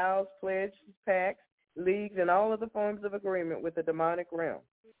 garlands, vows, pledges, pacts, leagues, and all other forms of agreement with the demonic realm.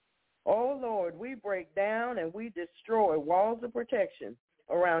 Oh, Lord, we break down and we destroy walls of protection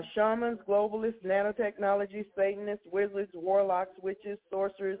around shamans, globalists, nanotechnology, Satanists, wizards, warlocks, witches,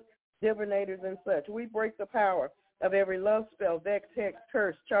 sorcerers, divinators, and such. We break the power of every love spell, vex, hex,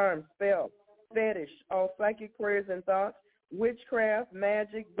 curse, charm, spell, fetish, all psychic prayers and thoughts, witchcraft,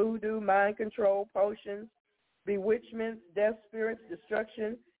 magic, voodoo, mind control, potions, bewitchments, death spirits,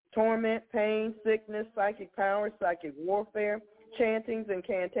 destruction, torment, pain, sickness, psychic power, psychic warfare, chantings,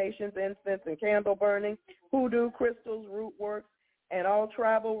 incantations, incense and candle burning, hoodoo, crystals, root works, and all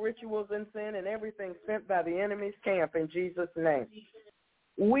tribal rituals and sin and everything sent by the enemy's camp in Jesus' name.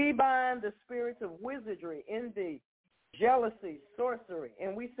 We bind the spirits of wizardry, envy, jealousy, sorcery,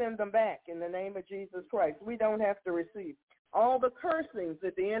 and we send them back in the name of Jesus Christ. We don't have to receive all the cursings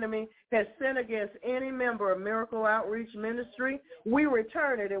that the enemy has sent against any member of Miracle Outreach Ministry. We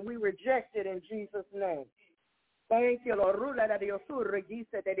return it and we reject it in Jesus' name. Thank you, Lord.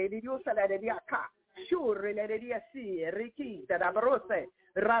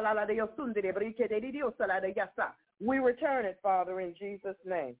 We return it, Father, in Jesus'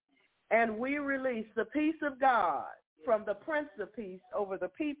 name. And we release the peace of God from the Prince of Peace over the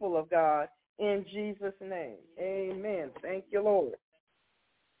people of God in Jesus' name. Amen. Thank you, Lord.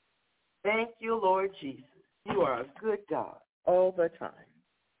 Thank you, Lord Jesus. You are a good God all the time.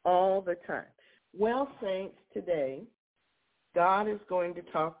 All the time. Well, saints, today, God is going to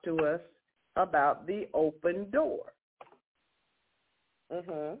talk to us about the open door.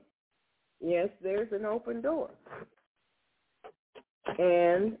 Yes, there's an open door.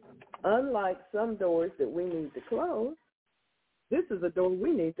 And unlike some doors that we need to close, this is a door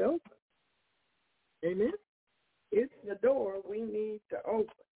we need to open. Amen? It's the door we need to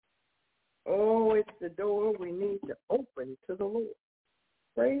open. Oh, it's the door we need to open to the Lord.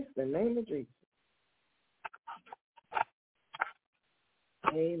 Praise the name of Jesus.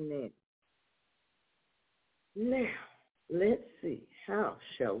 Amen. Now, let's see. How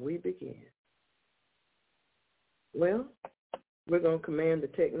shall we begin? Well, we're going to command the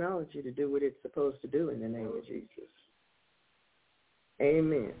technology to do what it's supposed to do in the name of Jesus.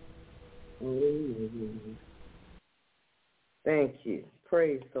 Amen. Amen. Thank you.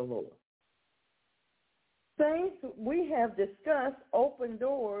 Praise the Lord. Saints, we have discussed open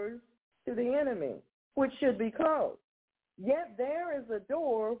doors to the enemy, which should be closed. Yet there is a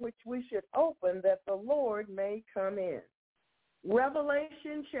door which we should open that the Lord may come in.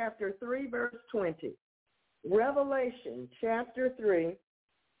 Revelation chapter 3, verse 20. Revelation chapter 3,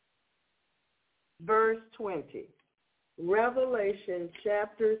 verse 20. Revelation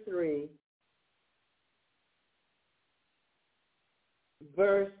chapter 3,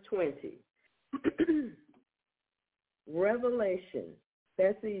 verse 20. Revelation,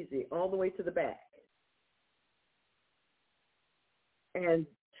 that's easy, all the way to the back. And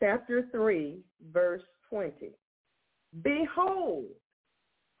chapter 3, verse 20. Behold,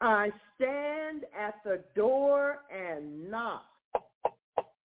 I stand at the door and knock.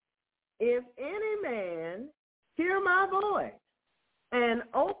 If any man hear my voice and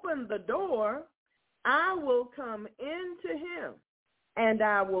open the door, I will come into him, and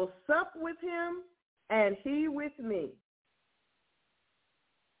I will sup with him, and he with me.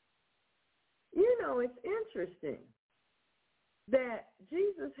 You know, it's interesting that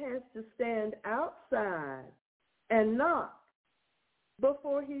Jesus has to stand outside and knock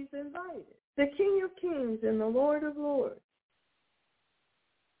before he's invited. The King of Kings and the Lord of Lords.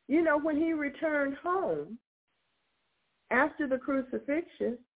 You know, when he returned home after the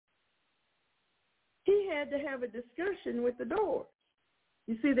crucifixion, he had to have a discussion with the doors.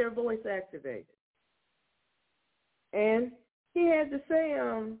 You see, their voice activated. And he had to say,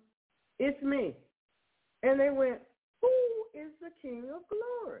 it's me. And they went, who is the King of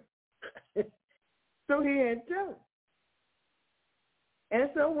Glory? So he had to tell them. And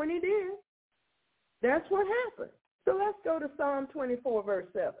so when he did, that's what happened. So let's go to Psalm 24, verse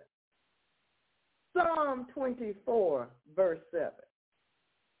 7. Psalm 24, verse 7.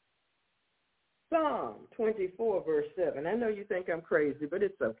 Psalm 24, verse 7. I know you think I'm crazy, but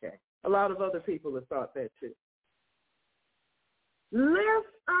it's okay. A lot of other people have thought that too. Lift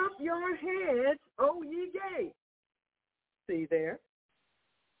up your heads, O ye gates. See there?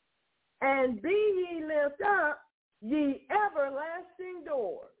 And be ye lift up, ye everlasting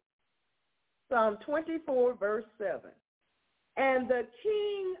doors. Psalm 24, verse 7. And the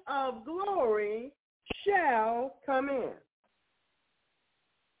King of glory shall come in.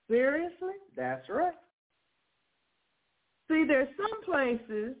 Seriously? That's right. See, there's some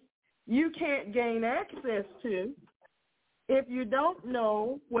places you can't gain access to if you don't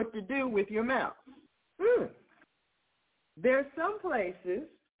know what to do with your mouth. There's some places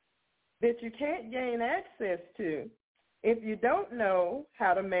that you can't gain access to if you don't know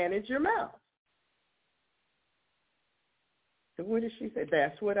how to manage your mouth. So what did she say?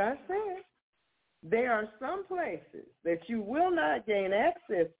 That's what I said. There are some places that you will not gain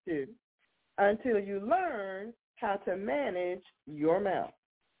access to until you learn how to manage your mouth.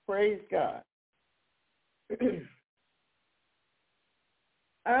 Praise God.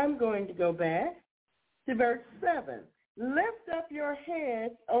 I'm going to go back to verse 7. Lift up your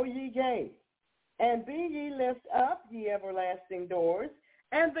heads, O ye gates, and be ye lift up, ye everlasting doors,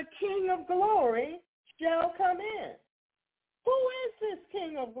 and the King of glory shall come in. Who is this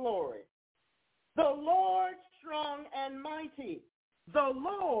King of glory? The Lord strong and mighty, the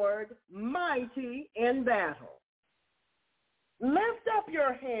Lord mighty in battle. Lift up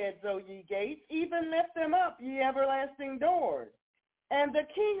your heads, O ye gates, even lift them up, ye everlasting doors, and the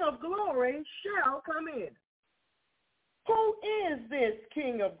King of glory shall come in. Who is this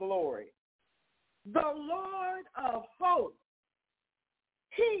King of glory? The Lord of hosts.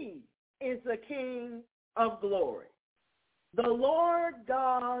 He is the King of glory, the Lord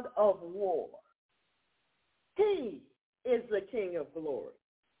God of war. He is the King of glory.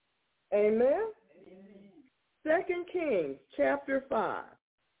 Amen? 2 Kings chapter 5.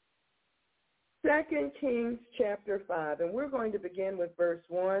 2 Kings chapter 5. And we're going to begin with verse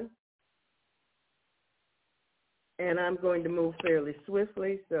 1. And I'm going to move fairly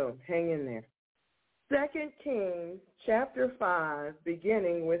swiftly, so hang in there. 2 Kings chapter 5,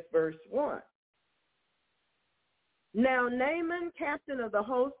 beginning with verse 1. Now Naaman, captain of the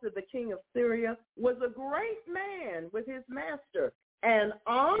host of the king of Syria, was a great man with his master and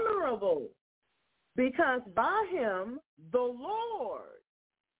honorable, because by him the Lord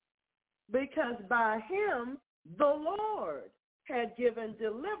had given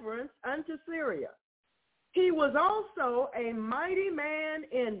deliverance unto Syria. He was also a mighty man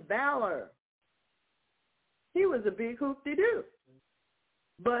in valor. He was a big hoop-de-doo,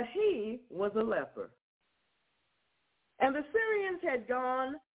 but he was a leper. And the Syrians had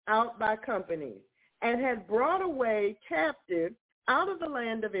gone out by companies and had brought away captive out of the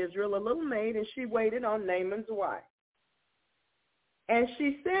land of Israel a little maid, and she waited on Naaman's wife. And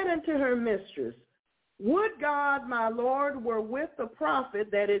she said unto her mistress, Would God my Lord were with the prophet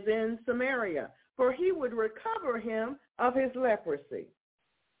that is in Samaria, for he would recover him of his leprosy.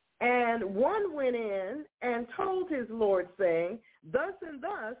 And one went in and told his Lord, saying, Thus and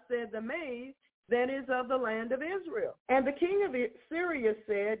thus said the maid that is of the land of Israel. And the king of Syria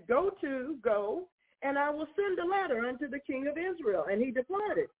said, Go, and I will send a letter unto the king of Israel. And he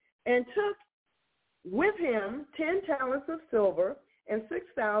departed, and took with him 10 talents of silver, and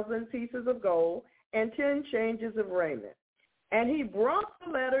 6,000 pieces of gold, and 10 changes of raiment. And he brought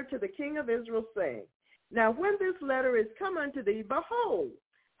the letter to the king of Israel, saying, Now when this letter is come unto thee, behold,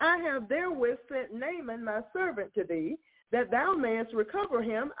 I have therewith sent Naaman my servant to thee, that thou mayest recover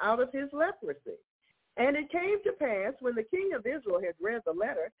him out of his leprosy. And it came to pass, when the king of Israel had read the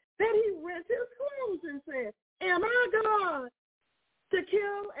letter, that he rent his clothes and said, Am I God to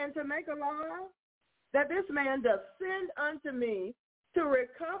kill and to make alive, that this man doth send unto me to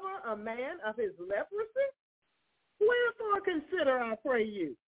recover a man of his leprosy? Wherefore consider, I pray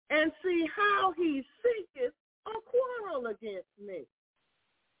you, and see how he seeketh a quarrel against me.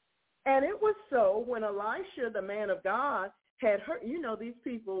 And it was so, when Elisha, the man of God, had heard, these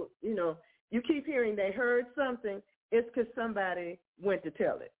people, you keep hearing they heard something, it's because somebody went to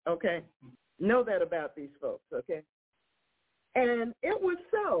tell it, okay? Know that about these folks, okay? And it was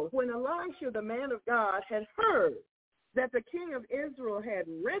so, when Elisha, the man of God, had heard that the king of Israel had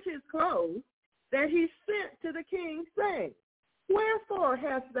rent his clothes, that he sent to the king, saying, Wherefore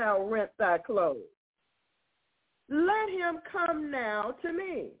hast thou rent thy clothes? Let him come now to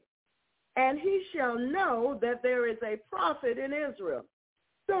me, and he shall know that there is a prophet in Israel.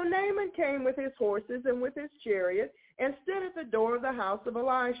 So Naaman came with his horses and with his chariot, and stood at the door of the house of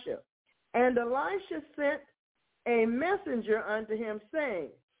Elisha. And Elisha sent a messenger unto him, saying,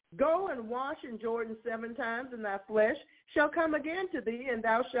 Go and wash in Jordan 7 times, and thy flesh shall come again to thee, and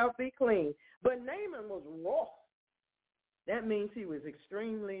thou shalt be clean. But Naaman was wroth That means he was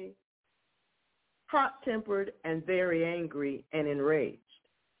extremely hot-tempered and very angry and enraged,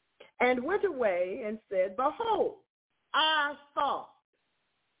 and went away and said, behold, I thought,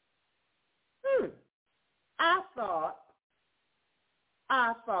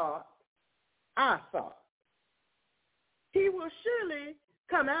 he will surely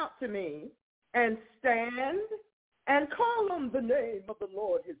come out to me and stand and call on the name of the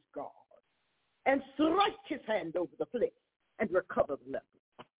Lord his God and strike his hand over the place and recover the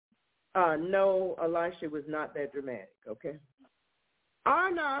leper. No, Elisha was not that dramatic, okay?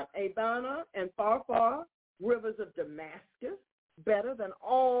 Are not Abana and Pharpar, rivers of Damascus, better than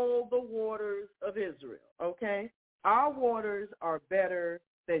all the waters of Israel, okay? Our waters are better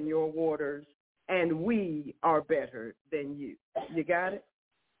than your waters, and we are better than you. You got it?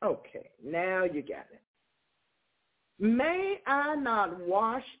 Okay, now you got it. May I not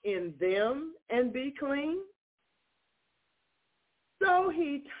wash in them and be clean? So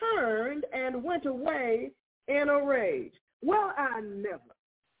he turned and went away in a rage. Well, I never.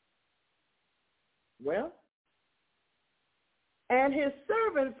 Well, and his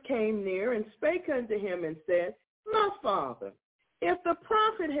servants came near and spake unto him and said, my father, if the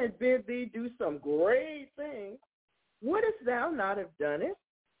prophet had bid thee do some great thing, wouldest thou not have done it?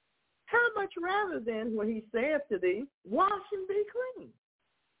 How much rather then when he saith to thee, wash and be clean?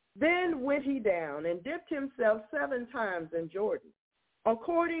 Then went he down and dipped himself 7 times in Jordan,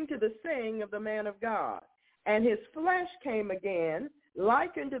 according to the saying of the man of God. And his flesh came again,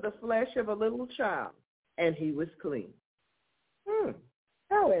 like unto the flesh of a little child, and he was clean.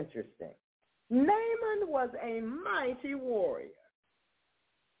 How interesting. Naaman was a mighty warrior.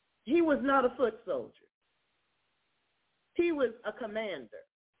 He was not a foot soldier. He was a commander.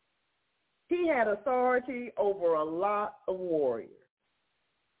 He had authority over a lot of warriors.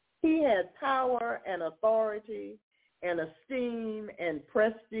 He had power and authority and esteem and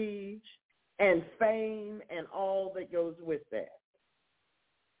prestige and fame and all that goes with that.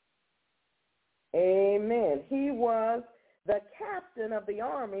 Amen. He was the captain of the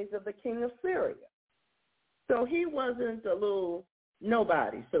armies of the king of Syria. So he wasn't a little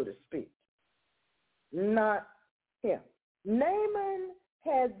nobody, so to speak. Not him. Naaman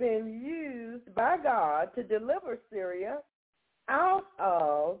had been used by God to deliver Syria out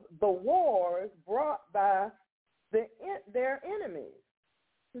of the wars brought by their enemies.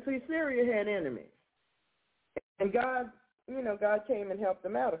 You see, Syria had enemies. And God came and helped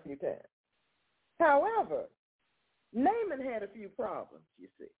them out a few times. However, Naaman had a few problems, you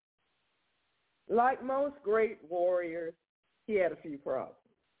see. Like most great warriors, he had a few problems.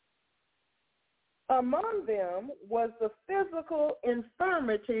 Among them was the physical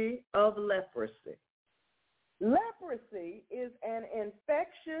infirmity of leprosy. Leprosy is an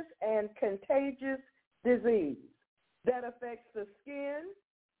infectious and contagious disease that affects the skin,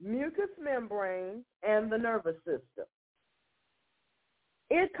 mucous membrane, and the nervous system.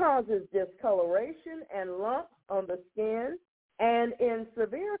 It causes discoloration and lumps on the skin, and in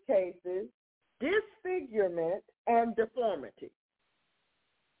severe cases, disfigurement and deformity.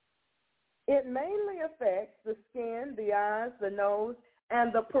 It mainly affects the skin, the eyes, the nose,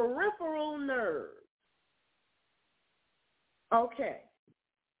 and the peripheral nerves. Okay,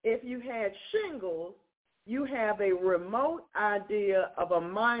 if you had shingles, you have a remote idea of a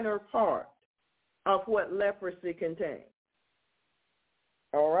minor part of what leprosy contains.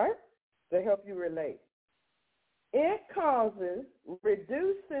 All right? To help you relate. It causes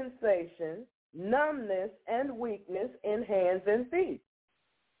reduced sensation, numbness, and weakness in hands and feet.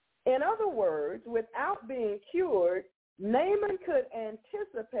 In other words, without being cured, Naaman could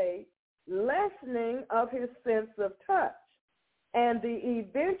anticipate lessening of his sense of touch and the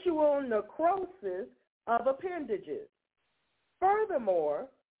eventual necrosis of appendages. Furthermore,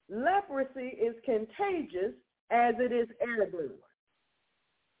 leprosy is contagious as it is airborne.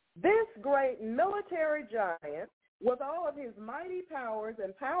 This great military giant, with all of his mighty powers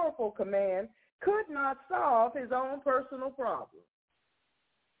and powerful command, could not solve his own personal problems.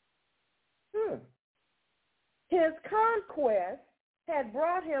 His conquest had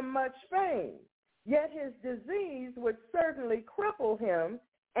brought him much fame, yet his disease would certainly cripple him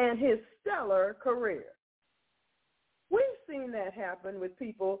and his stellar career. We've seen that happen with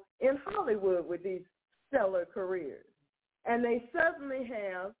people in Hollywood with these stellar careers. And they suddenly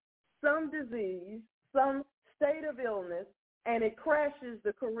have some disease, some state of illness, and it crashes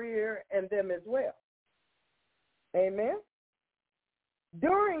the career and them as well. Amen?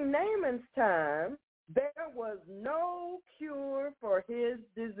 During Naaman's time, there was no cure for his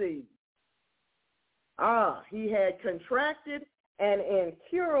disease. He had contracted an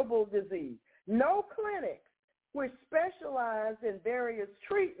incurable disease. No clinics which specialized in various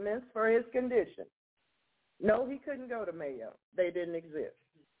treatments for his condition. No, he couldn't go to Mayo. They didn't exist.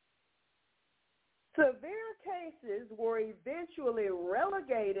 Severe cases were eventually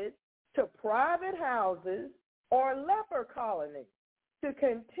relegated to private houses or leper colonies to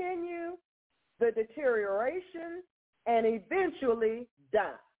continue the deterioration and eventually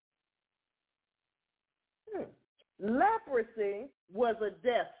die. Leprosy was a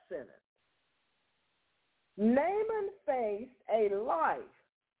death sentence. Naaman faced a life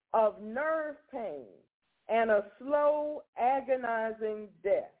of nerve pain and a slow, agonizing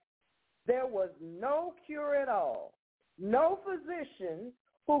death. There was no cure at all, no physician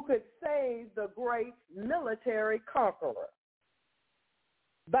who could save the great military conqueror.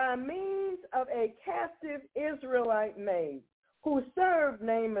 By means of a captive Israelite maid who served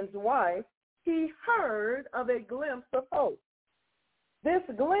Naaman's wife, he heard of a glimpse of hope. This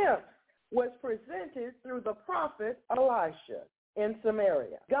glimpse was presented through the prophet Elisha in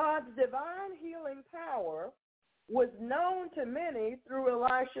Samaria. God's divine healing power was known to many through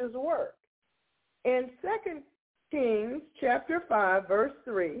Elisha's work. In 2 Kings chapter 5, verse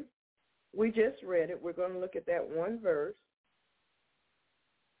 3, we just read it. We're going to look at that one verse.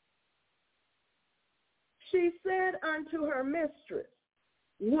 She said unto her mistress,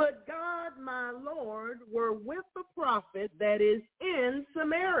 would God my Lord were with the prophet that is in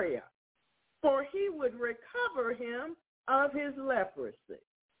Samaria, for he would recover him of his leprosy.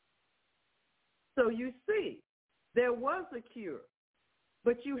 So you see, there was a cure,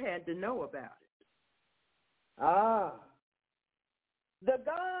 but you had to know about it. The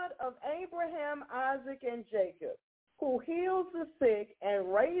God of Abraham, Isaac, and Jacob, who heals the sick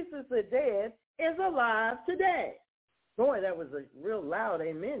and raises the dead, is alive today. Boy, that was a real loud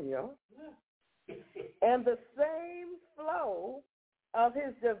amen, y'all. And the same flow of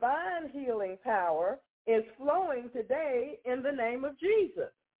his divine healing power is flowing today in the name of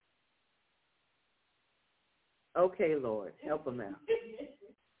Jesus. Okay, Lord, help them out.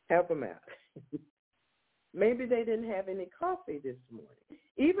 Help them out. Maybe they didn't have any coffee this morning,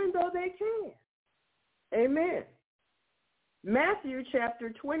 even though they can. Amen. Matthew chapter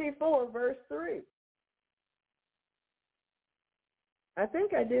 24, verse 3. I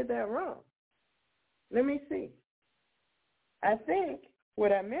think I did that wrong. Let me see. I think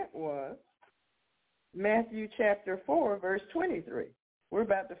what I meant was Matthew chapter 4, verse 23. We're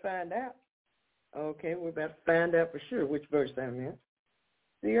about to find out. Okay, we're about to find out for sure which verse I meant.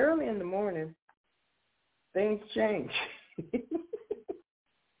 See, early in the morning, things change.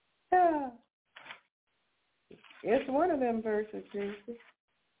 It's one of them verses, Jesus.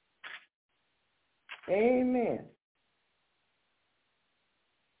 Amen.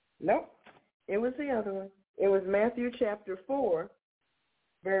 Nope, it was the other one. It was Matthew chapter 4,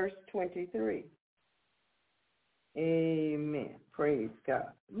 verse 23. Amen. Praise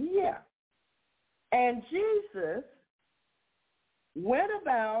God. Yeah. And Jesus went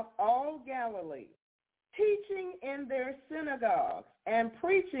about all Galilee, teaching in their synagogues and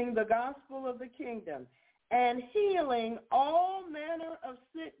preaching the gospel of the kingdom and healing all manner of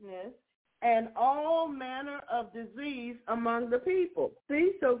sickness and all manner of disease among the people.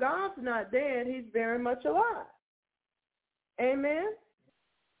 See, so God's not dead. He's very much alive. Amen?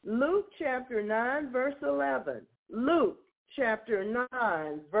 Luke chapter 9, verse 11. Luke chapter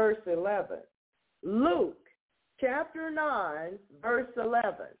 9, verse 11. Luke chapter 9, verse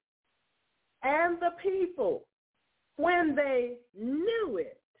 11. And the people, when they knew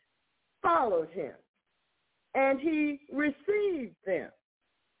it, followed him, and he received them,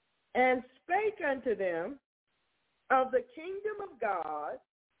 and spake unto them of the kingdom of God,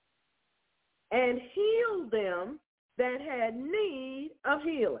 and healed them that had need of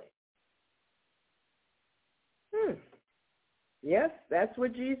healing. Yes, that's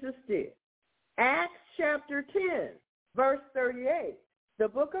what Jesus did. Acts chapter 10, verse 38. The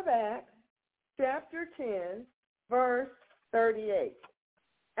book of Acts, chapter 10, verse 38.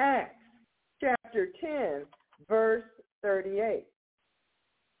 Acts chapter 10, verse 38.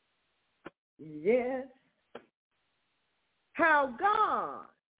 Yes. How God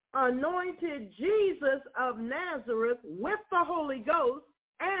anointed Jesus of Nazareth with the Holy Ghost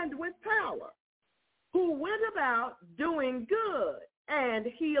and with power, who went about doing good and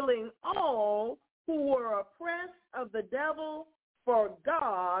healing all who were oppressed of the devil, for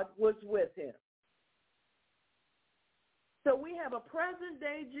God was with him. So we have a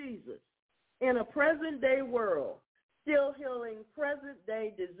present-day Jesus in a present-day world, still healing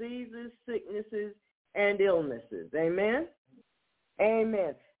present-day diseases, sicknesses, and illnesses. Amen?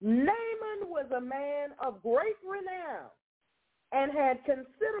 Amen. Naaman was a man of great renown and had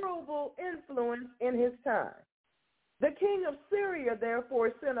considerable influence in his time. The king of Syria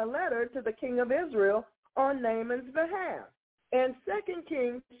therefore sent a letter to the king of Israel on Naaman's behalf. In 2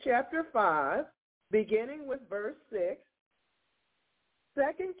 Kings chapter 5, beginning with verse 6,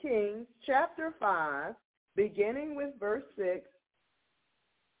 2 Kings chapter 5, beginning with verse 6,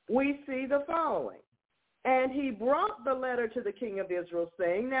 we see the following. And he brought the letter to the king of Israel,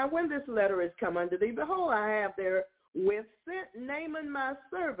 saying, Now when this letter is come unto thee, behold, I have therewith sent Naaman my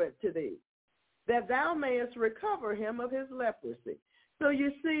servant to thee, that thou mayest recover him of his leprosy. So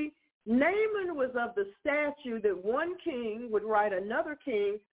you see, Naaman was of the statute that one king would write another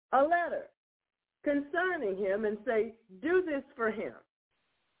king a letter concerning him and say, do this for him.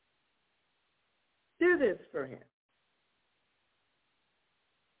 Do this for him.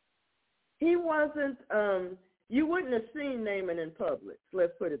 He wasn't, you wouldn't have seen Naaman in public,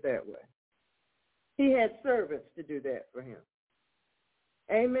 let's put it that way. He had servants to do that for him.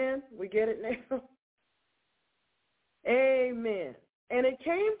 Amen? We get it now? Amen. And it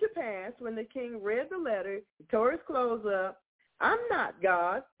came to pass when the king read the letter, he tore his clothes up. I'm not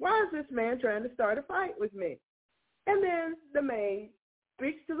God. Why is this man trying to start a fight with me? And then the maid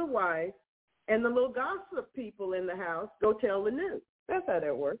speaks to the wife, and the little gossip people in the house go tell the news. That's how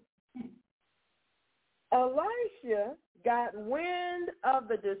that works. Elisha got wind of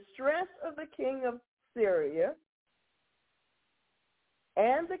the distress of the king of Syria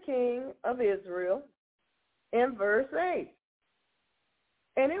and the king of Israel in verse 8.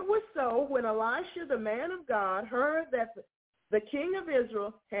 And it was so when Elisha, the man of God, heard that the king of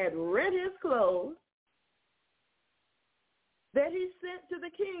Israel had rent his clothes, that he sent to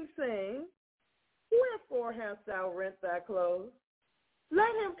the king, saying, Wherefore hast thou rent thy clothes?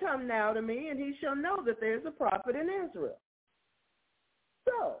 Let him come now to me, and he shall know that there is a prophet in Israel.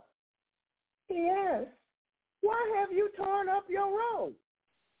 So he asked, Why have you torn up your robe?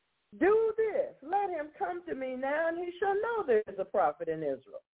 Do this. Let him come to me now, and he shall know there is a prophet in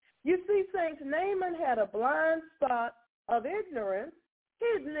Israel. You see, saints, Naaman had a blind spot of ignorance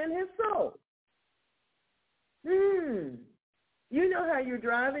hidden in his soul. You know how you're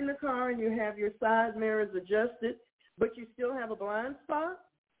driving the car and you have your side mirrors adjusted, but you still have a blind spot?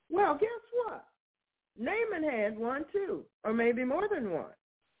 Well, guess what? Naaman had one too, or maybe more than one.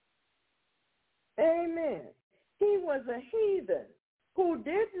 Amen. He was a heathen who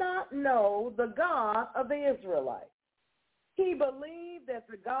did not know the God of the Israelites. He believed that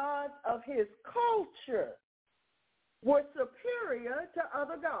the gods of his culture were superior to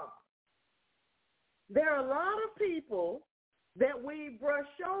other gods. There are a lot of people that we brush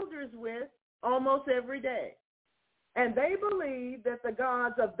shoulders with almost every day, and they believe that the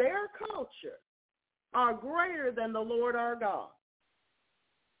gods of their culture are greater than the Lord our God.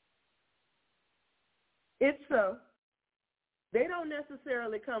 It's so. They don't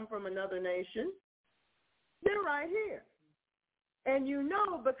necessarily come from another nation. They're right here. And you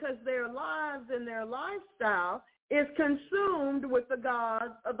know, because their lives and their lifestyle is consumed with the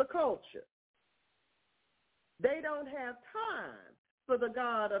gods of the culture. They don't have time for the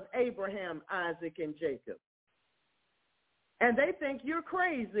God of Abraham, Isaac, and Jacob. And they think you're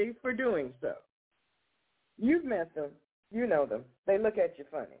crazy for doing so. You've met them. You know them. They look at you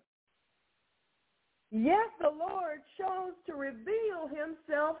funny. Yet the Lord chose to reveal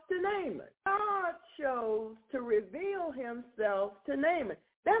himself to Naaman. God chose to reveal himself to Naaman.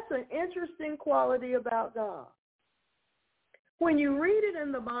 That's an interesting quality about God. When you read it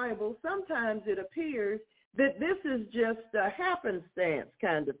in the Bible, sometimes it appears that this is just a happenstance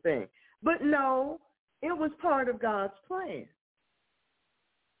kind of thing. But no, it was part of God's plan.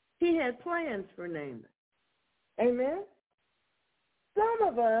 He had plans for Naaman. Amen? Some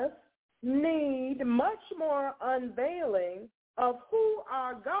of us need much more unveiling of who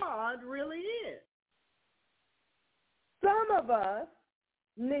our God really is. Some of us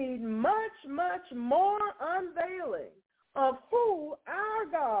need much, much more unveiling of who our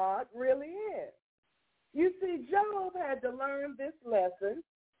God really is. You see, Job had to learn this lesson,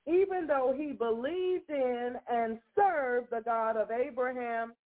 even though he believed in and served the God of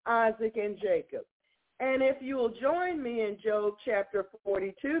Abraham, Isaac, and Jacob. And if you will join me in Job chapter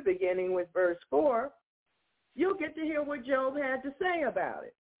 42, beginning with verse 4, you'll get to hear what Job had to say about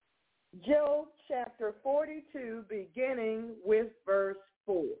it. Job chapter 42, beginning with verse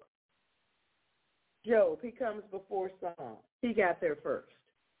 4. Job, he comes before Psalm. He got there first.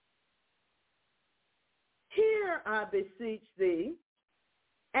 Hear, I beseech thee,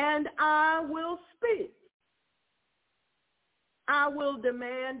 and I will speak. I will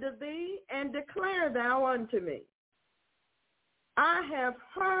demand of thee, and declare thou unto me. I have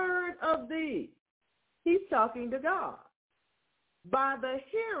heard of thee. He's talking to God. By the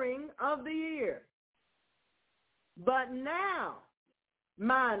hearing of the ear. but now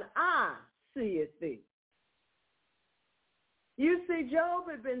mine eye seeth thee. You see, Job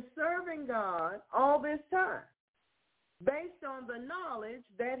had been serving God all this time based on the knowledge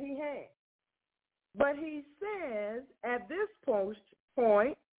that he had. But he says at this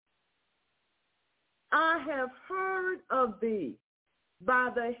point, I have heard of thee by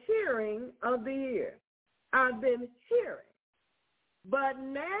the hearing of the ear. I've been hearing. But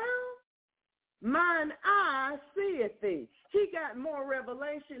now mine eye seeth thee. He got more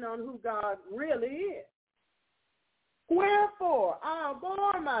revelation on who God really is. Wherefore I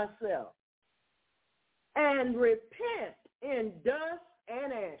abhor myself and repent in dust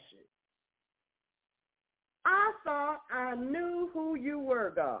and ashes. I thought I knew who you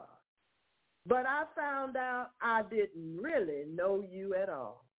were, God, but I found out I didn't really know you at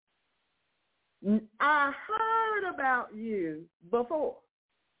all. I heard about you before,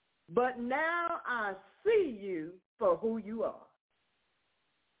 but now I see you for who you are.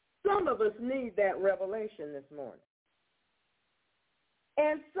 Some of us need that revelation this morning.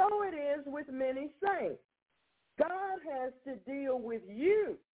 And so it is with many saints. God has to deal with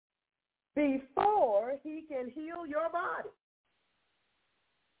you before he can heal your body.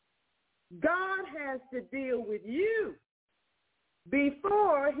 God has to deal with you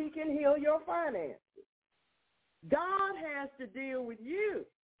before he can heal your finances. God has to deal with you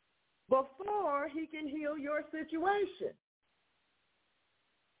before he can heal your situation.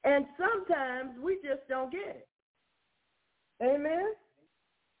 And sometimes we just don't get it. Amen?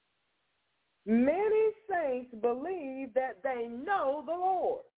 Many saints believe that they know the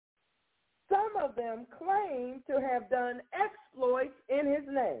Lord. Some of them claim to have done exploits in his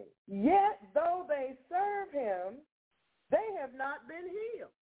name. Yet, though they serve him, they have not been healed.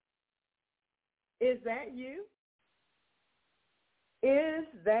 Is that you? Is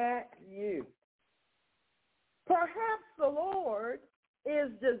that you? Perhaps the Lord is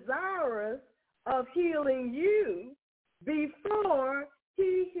desirous of healing you before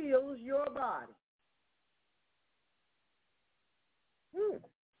he heals your body.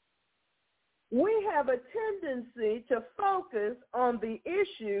 We have a tendency to focus on the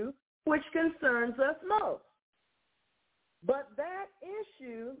issue which concerns us most. But that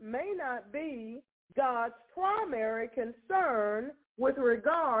issue may not be God's primary concern with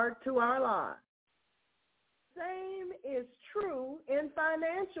regard to our lives. Same is true in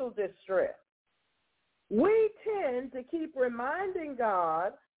financial distress. We tend to keep reminding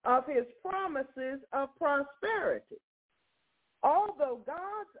God of his promises of prosperity, although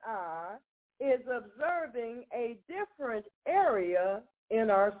God's eye is observing a different area in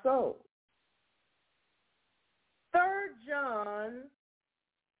our soul. 3 John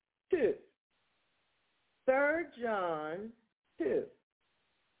 2. 3 John 2.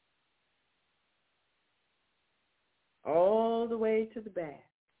 All the way to the back.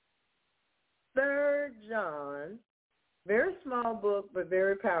 3 John, very small book, but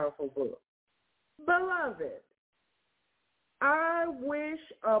very powerful book. Beloved, I wish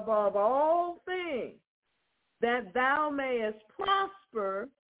above all things that thou mayest prosper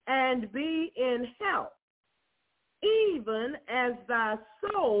and be in health, even as thy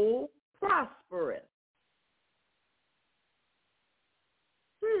soul prospereth.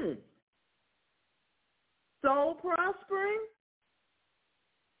 Soul prospering?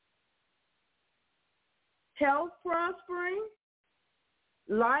 Health prospering?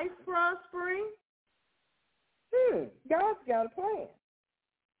 Life prospering? God's got a plan.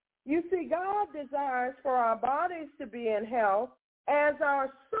 You see, God desires for our bodies to be in health as our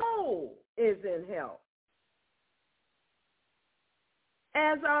soul is in health.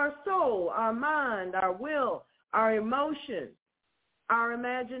 As our soul, our mind, our will, our emotions, our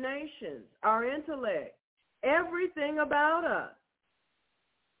imaginations, our intellect, everything about us.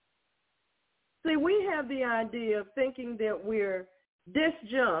 See, we have the idea of thinking that we're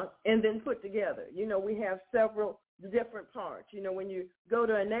disjunct and then put together. You know, we have several different parts. You know, when you go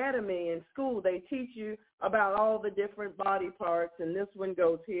to anatomy in school, they teach you about all the different body parts, and this one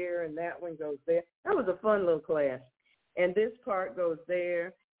goes here and that one goes there. That was a fun little class. And this part goes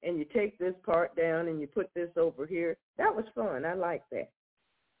there, and you take this part down and you put this over here. That was fun. I like that.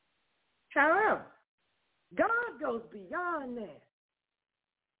 However, God goes beyond that.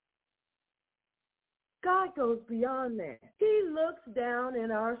 God goes beyond that. He looks down in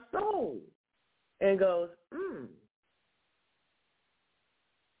our soul and goes,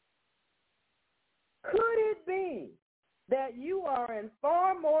 Could it be that you are in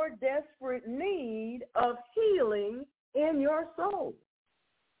far more desperate need of healing in your soul?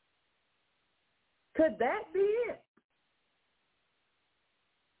 Could that be it?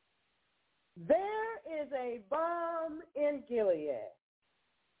 There is a balm in Gilead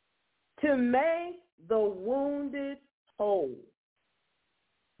to make the wounded whole.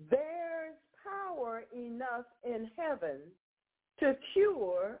 There's power enough in heaven to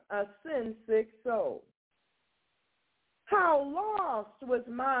cure a sin-sick soul. How lost was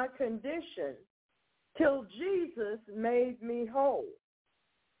my condition till Jesus made me whole.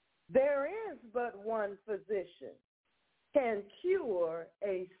 There is but one physician can cure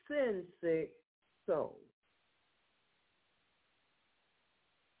a sin-sick soul.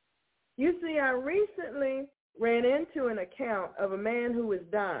 You see, I recently ran into an account of a man who was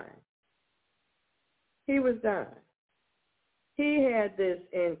dying. He was dying. He had this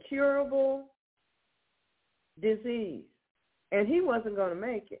incurable disease, and he wasn't going to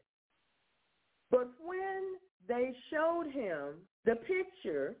make it. But when they showed him the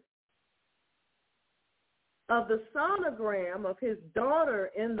picture of the sonogram of his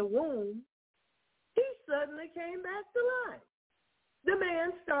daughter in the womb, he suddenly came back to life. The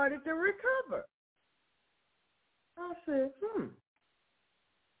man started to recover. I said,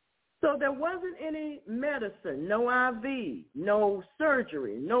 So there wasn't any medicine, no IV, no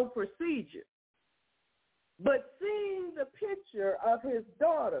surgery, no procedure. But seeing the picture of his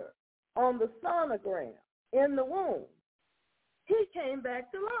daughter on the sonogram in the womb, he came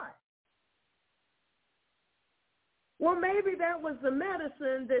back to life. Well, maybe that was the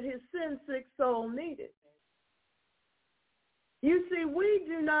medicine that his sin-sick soul needed. You see, we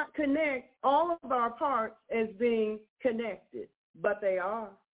do not connect all of our parts as being connected, but they are.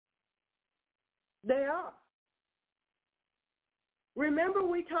 They are. Remember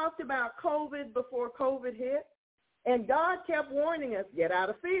we talked about COVID before COVID hit? And God kept warning us, get out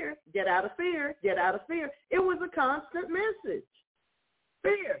of fear, get out of fear, get out of fear. It was a constant message.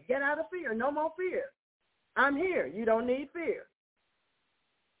 Fear, get out of fear, no more fear. I'm here, you don't need fear.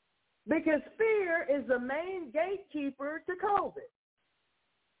 Because fear is the main gatekeeper to COVID.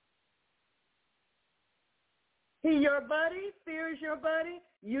 He your buddy, fear is your buddy,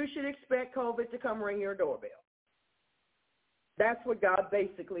 you should expect COVID to come ring your doorbell. That's what God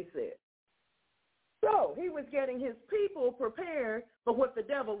basically said. So he was getting his people prepared for what the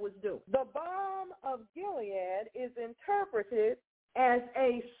devil was doing. The balm of Gilead is interpreted as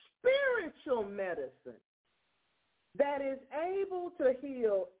a spiritual medicine that is able to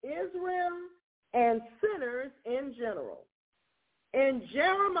heal Israel and sinners in general. In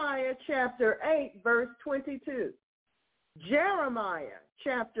Jeremiah chapter 8, verse 22, Jeremiah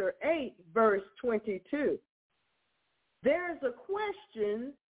chapter 8, verse 22, there's a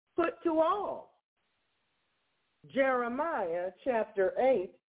question put to all. Jeremiah chapter 8,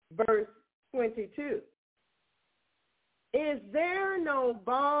 verse 22. Is there no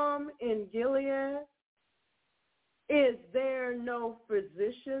balm in Gilead? Is there no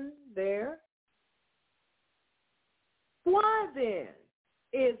physician there? Why then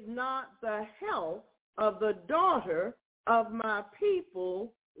is not the health of the daughter of my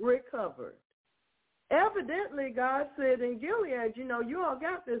people recovered? Evidently, God said in Gilead, you all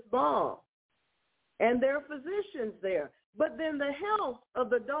got this balm. And there are physicians there. But then the health of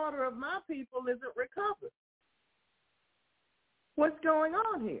the daughter of my people isn't recovered. What's going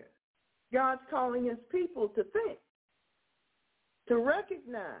on here? God's calling his people to think, to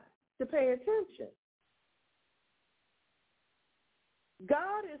recognize, to pay attention.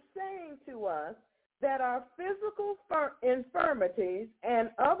 God is saying to us that our physical infirmities and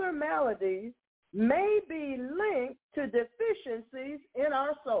other maladies may be linked to deficiencies in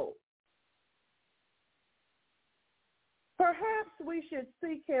our soul. Perhaps we should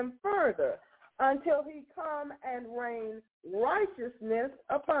seek him further until he come and rain righteousness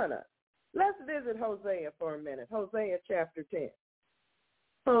upon us. Let's visit Hosea for a minute. Hosea chapter 10.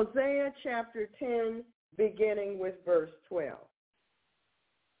 Hosea chapter 10, beginning with verse 12.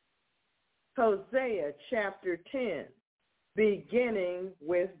 Hosea chapter 10, beginning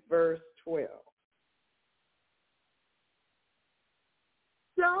with verse 12.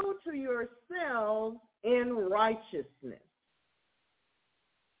 Sow to yourselves in righteousness.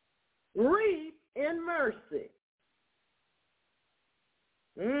 Reap in mercy.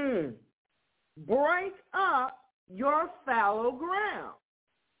 Break up your fallow ground.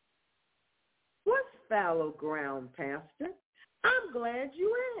 What's fallow ground, Pastor? I'm glad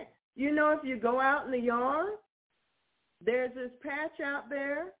you asked. If you go out in the yard, there's this patch out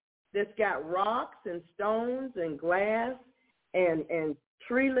there that's got rocks and stones and glass and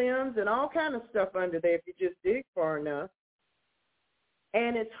tree limbs and all kind of stuff under there if you just dig far enough.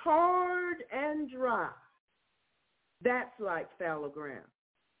 And it's hard and dry. That's like fallow ground.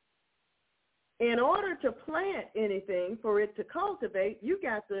 In order to plant anything, for it to cultivate, you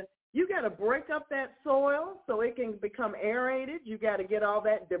got to You got to break up that soil so it can become aerated. You got to get all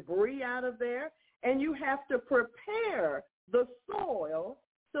that debris out of there. And you have to prepare the soil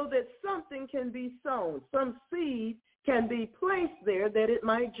so that something can be sown. Some seed can be placed there that it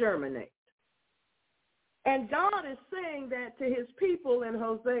might germinate. And God is saying that to his people in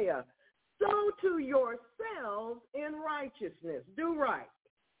Hosea. Sow to yourselves in righteousness. Do right.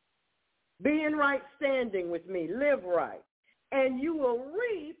 Be in right standing with me. Live right. And you will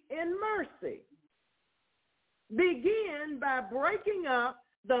reap in mercy. Begin by breaking up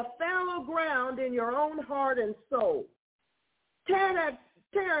the fallow ground in your own heart and soul. Tear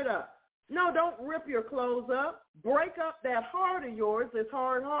it up. No, don't rip your clothes up. Break up that heart of yours that's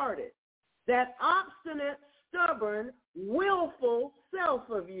hard-hearted. That obstinate, stubborn, willful self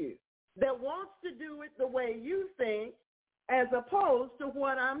of you that wants to do it the way you think as opposed to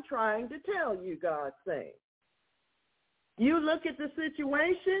what I'm trying to tell you, God's saying. You look at the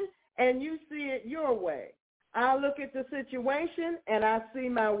situation and you see it your way. I look at the situation and I see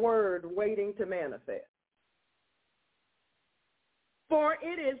my word waiting to manifest. For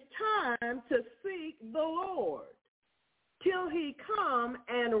it is time to seek the Lord till he come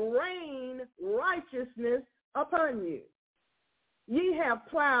and rain righteousness upon you. Ye have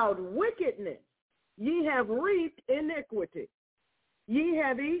plowed wickedness. Ye have reaped iniquity. Ye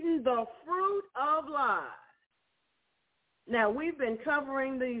have eaten the fruit of lies. Now, we've been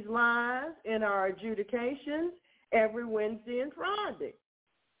covering these lies in our adjudications every Wednesday and Friday.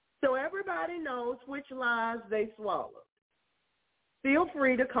 So everybody knows which lies they swallowed. Feel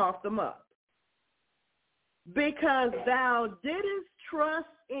free to cough them up. Because thou didst trust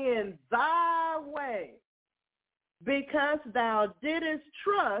in thy way. Because thou didst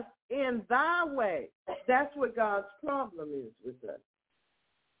trust in thy way. That's what God's problem is with us.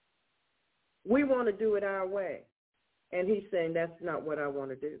 We want to do it our way. And he's saying that's not what I want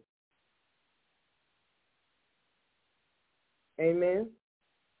to do. Amen?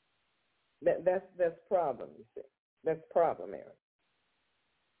 That's problem, you see. That's problematic.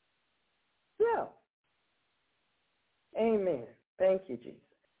 So, amen. Thank you, Jesus.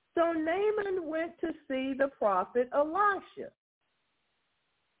 So Naaman went to see the prophet Elisha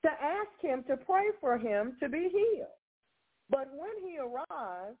to ask him to pray for him to be healed. But when he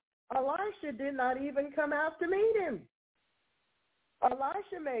arrived, Elisha did not even come out to meet him.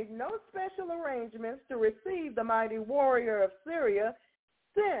 Elisha made no special arrangements to receive the mighty warrior of Syria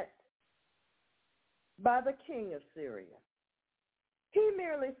sent by the king of Syria. He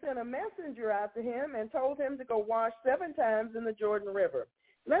merely sent a messenger out to him and told him to go wash 7 times in the Jordan River.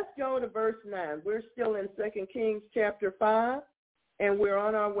 Let's go to verse 9. We're still in 2 Kings chapter 5, and we're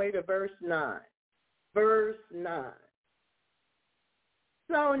on our way to verse 9. Verse 9.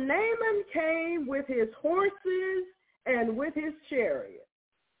 So Naaman came with his horses and with his chariot.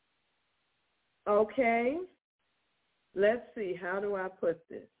 Okay, let's see, how do I put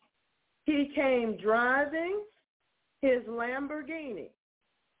this? He came driving his Lamborghini,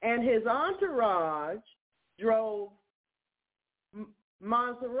 and his entourage drove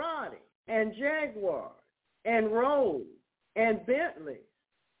Maserati and Jaguars and Rolls and Bentleys,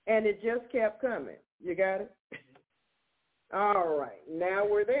 and it just kept coming. You got it? All right, now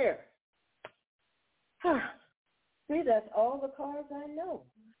we're there. See, that's all the cars I know.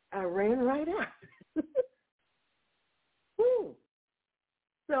 I ran right out.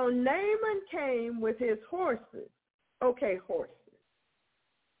 So Naaman came with his horses. Okay, horses.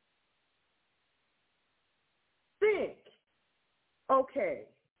 Think. Okay.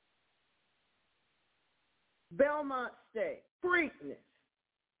 Belmont State. Preakness.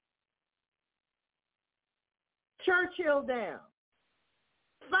 Churchill Downs.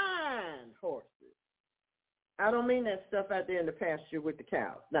 Fine horses. I don't mean that stuff out there in the pasture with the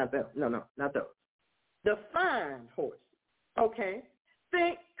cows. Not those. No, not those. The fine horses. Okay.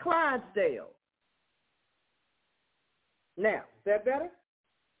 Think Clydesdale. Now, is that better?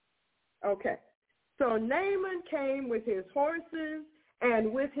 Okay. So Naaman came with his horses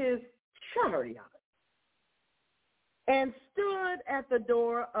and with his chariot and stood at the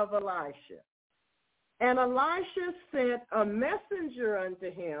door of Elisha. And Elisha sent a messenger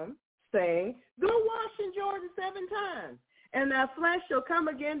unto him, saying, Go wash in Jordan 7 times, and thy flesh shall come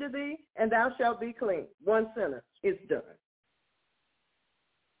again to thee, and thou shalt be clean. One sentence, it's done.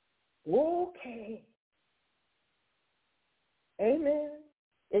 Okay. Amen.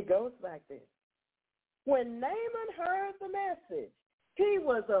 It goes like this. When Naaman heard the message, he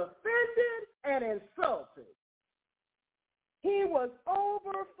was offended and insulted. He was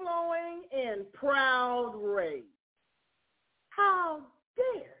overflowing in proud rage. How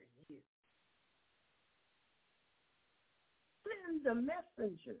dare you send a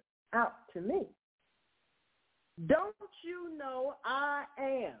messenger out to me. Don't you know I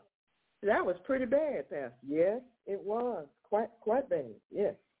am? That was pretty bad, Pastor. Yes, it was. Quite bad.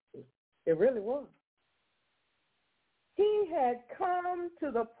 Yes, it really was. He had come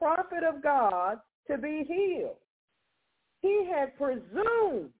to the prophet of God to be healed. He had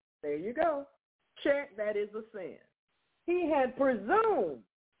presumed, there you go, check, that is a sin. He had presumed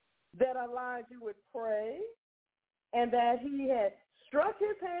that Elijah would pray and that he had struck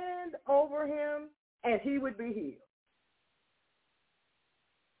his hand over him and he would be healed.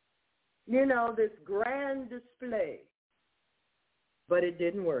 You know, this grand display. But it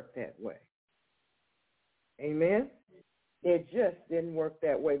didn't work that way. Amen? It just didn't work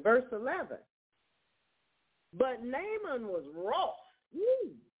that way. Verse 11. But Naaman was wroth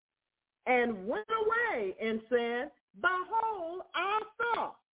and went away and said, behold, I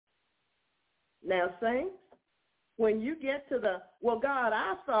thought. Now, saints, when you get to the, well, God,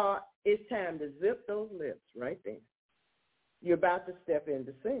 I thought, it's time to zip those lips right there. You're about to step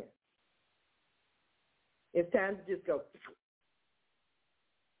into sin. It's time to just go.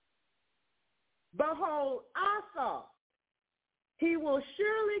 Behold, I thought he will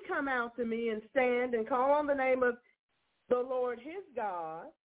surely come out to me and stand and call on the name of the Lord his God,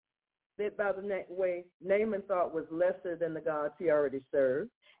 that by the way Naaman thought was lesser than the gods he already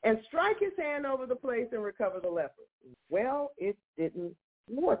served, and strike his hand over the place and recover the leper. Well, it didn't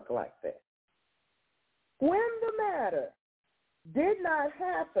work like that. When the matter did not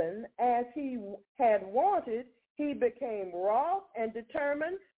happen as he had wanted, he became wroth and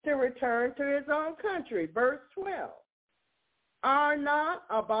determined to return to his own country. Verse 12. Are not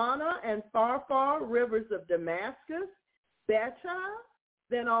Abana and Pharpar rivers of Damascus better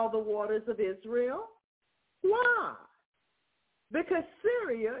than all the waters of Israel? Why? Because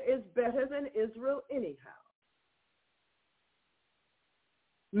Syria is better than Israel anyhow.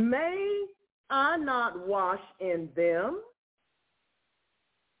 May I not wash in them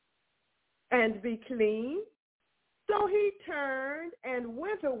and be clean? So he turned and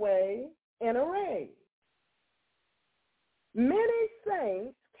went away in a rage. Many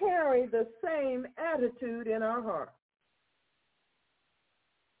saints carry the same attitude in our hearts.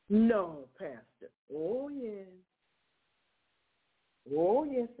 No, Pastor. Oh, yes. Oh,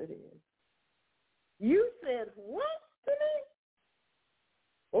 yes, it is. You said what to me?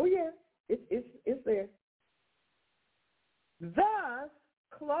 Oh, yes, it's there. Thus,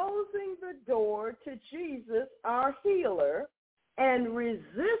 closing the door to Jesus, our healer, and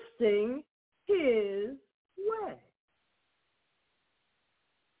resisting his way.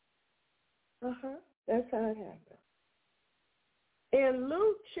 That's how it happened. In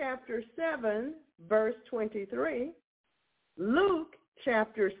Luke chapter 7, verse 23, Luke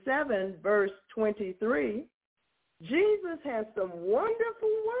chapter 7, verse 23, Jesus has some wonderful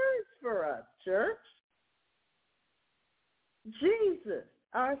words for us, church. Jesus,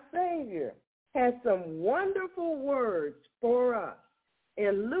 our Savior, has some wonderful words for us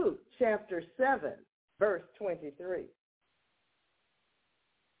in Luke chapter 7, verse 23.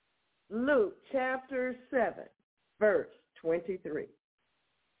 Luke chapter 7, verse 23.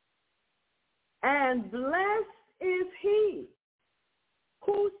 And blessed is he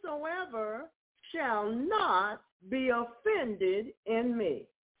whosoever shall not be offended in me.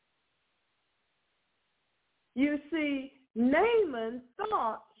 You see, Naaman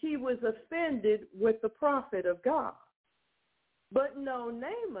thought he was offended with the prophet of God. But no,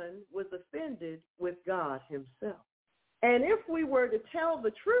 Naaman was offended with God himself. And if we were to tell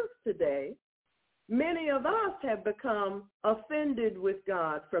the truth today, many of us have become offended with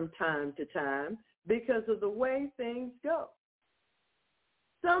God from time to time because of the way things go.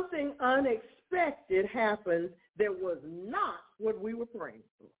 Something unexpected happened that was not what we were praying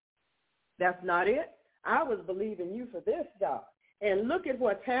for. That's not it. I was believing you for this, God. And look at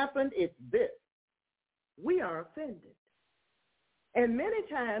what's happened. It's this. We are offended. And many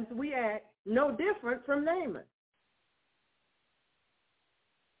times we act no different from Naaman.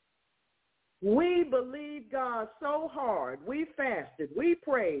 We believe God so hard. We fasted. We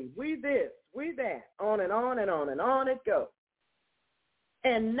prayed. We this. We that. On and on and on and on it goes.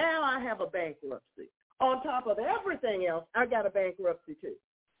 And now I have a bankruptcy. On top of everything else, I got a bankruptcy too.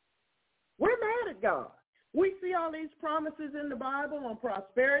 We're mad at God. We see all these promises in the Bible on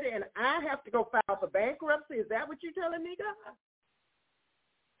prosperity, and I have to go file for bankruptcy. Is that what you're telling me, God?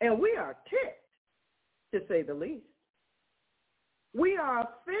 And we are ticked, to say the least. We are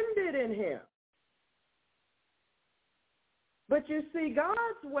offended in him. But you see,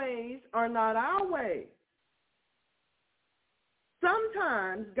 God's ways are not our ways.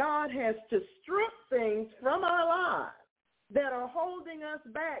 Sometimes God has to strip things from our lives that are holding us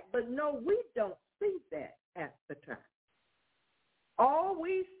back. But no, we don't see that at the time. All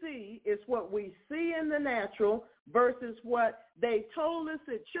we see is what we see in the natural versus what they told us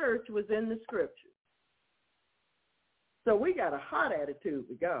at church was in the scriptures. So we got a hot attitude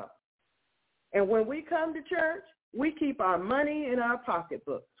with God. And when we come to church, we keep our money in our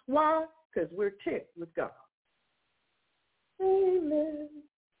pocketbooks. Why? Because we're ticked with God. Amen.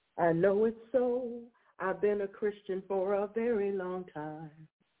 I know it's so. I've been a Christian for a very long time.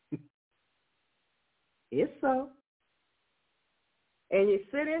 It's so. And you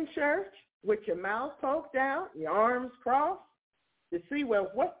sit in church with your mouth poked out, your arms crossed, to see, well,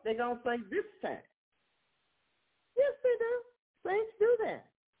 what they're going to think this time. Yes, they do. Saints do that.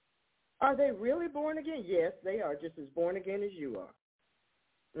 Are they really born again? Yes, they are just as born again as you are.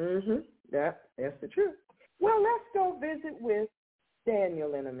 That's the truth. Well, let's go visit with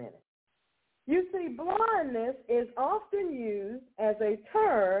Daniel in a minute. You see, blindness is often used as a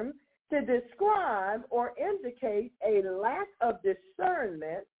term to describe or indicate a lack of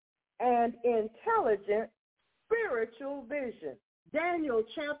discernment and intelligent spiritual vision. Daniel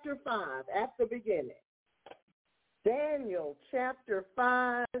chapter 5 at the beginning. Daniel chapter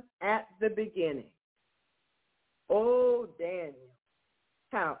 5 at the beginning. Oh, Daniel,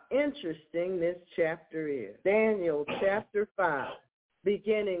 how interesting this chapter is. Daniel chapter 5,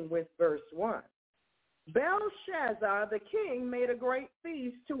 beginning with verse 1. Belshazzar the king made a great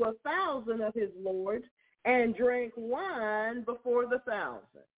feast to 1,000 of his lords and drank wine before the 1,000.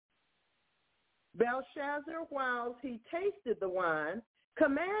 Belshazzar, whilst he tasted the wine,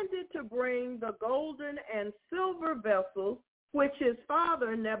 commanded to bring the golden and silver vessels which his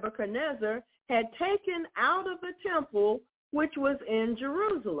father Nebuchadnezzar had taken out of the temple which was in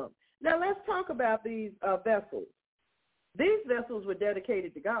Jerusalem. Now let's talk about these vessels. These vessels were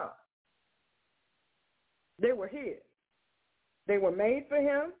dedicated to God. They were his. They were made for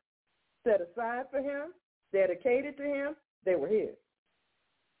him, set aside for him, dedicated to him. They were his.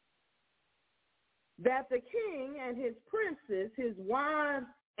 That the king and his princes, his wives,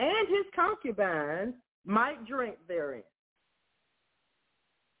 and his concubines might drink therein.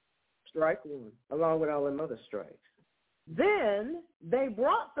 Strike one, along with all them other strikes. Then they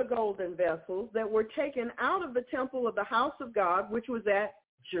brought the golden vessels that were taken out of the temple of the house of God, which was at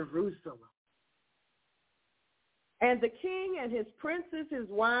Jerusalem. And the king and his princes, his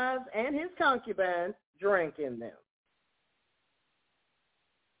wives, and his concubines drank in them.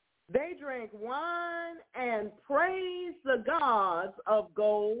 They drank wine and praised the gods of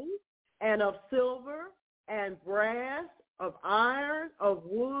gold and of silver and brass, of iron, of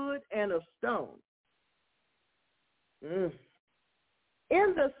wood, and of stone. In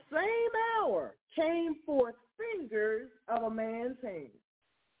the same hour came forth fingers of a man's hand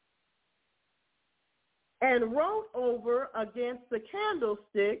and wrote over against the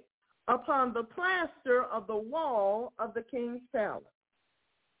candlestick upon the plaster of the wall of the king's palace.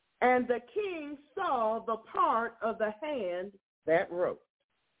 And the king saw the part of the hand that wrote.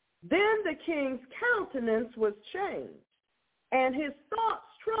 Then the king's countenance was changed, and his thoughts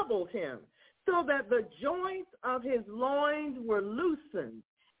troubled him, so that the joints of his loins were loosened,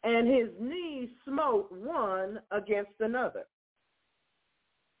 and his knees smote one against another.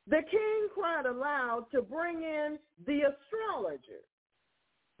 The king cried aloud to bring in the astrologers,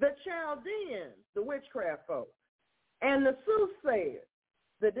 the Chaldeans, the witchcraft folk, and the soothsayers,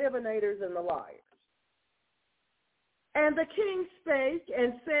 the divinators and the liars. And the king spake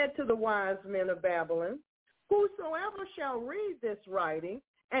and said to the wise men of Babylon, whosoever shall read this writing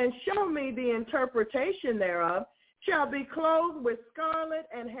and show me the interpretation thereof shall be clothed with scarlet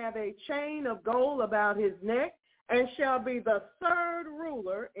and have a chain of gold about his neck and shall be the third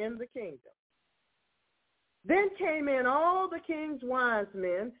ruler in the kingdom. Then came in all the king's wise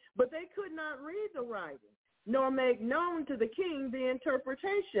men, but they could not read the writing, nor make known to the king the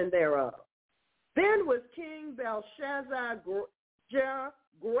interpretation thereof. Then was King Belshazzar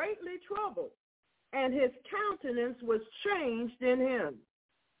greatly troubled, and his countenance was changed in him.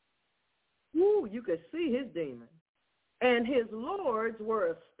 Ooh, you could see his demon. And his lords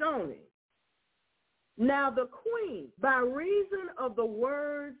were astonished. Now the queen, by reason of the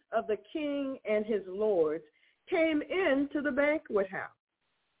words of the king and his lords, came into the banquet house.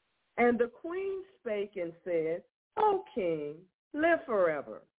 And the queen spake and said, O king, live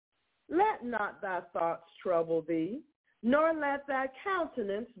forever. Let not thy thoughts trouble thee, nor let thy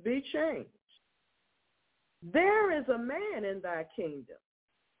countenance be changed. There is a man in thy kingdom,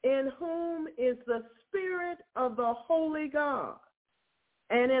 in whom is the spirit of the holy God.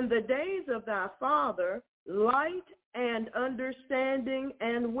 And in the days of thy father, light and understanding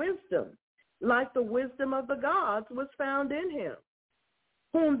and wisdom, like the wisdom of the gods was found in him,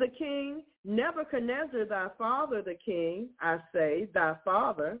 whom the king Nebuchadnezzar, thy father the king, I say, thy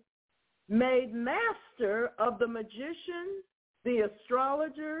father, made master of the magicians, the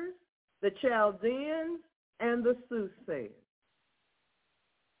astrologers, the Chaldeans, and the soothsayers.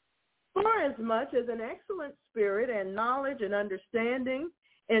 Forasmuch as an excellent spirit and knowledge and understanding,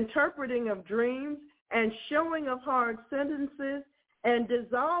 interpreting of dreams, and showing of hard sentences, and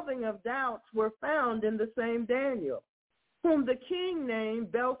dissolving of doubts were found in the same Daniel, whom the king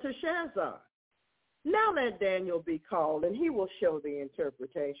named Belteshazzar. Now let Daniel be called, and he will show the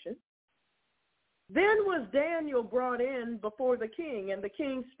interpretation. Then was Daniel brought in before the king, and the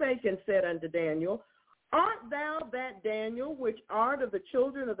king spake and said unto Daniel, Art thou that Daniel which art of the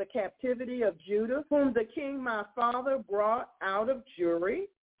children of the captivity of Judah, whom the king my father brought out of Jewry?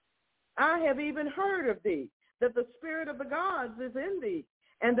 I have even heard of thee, that the spirit of the gods is in thee,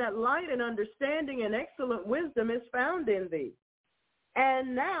 and that light and understanding and excellent wisdom is found in thee.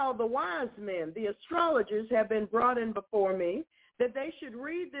 And now the wise men, the astrologers, have been brought in before me, that they should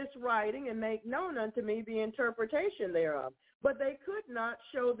read this writing and make known unto me the interpretation thereof. But they could not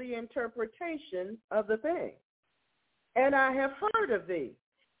show the interpretation of the thing. And I have heard of thee,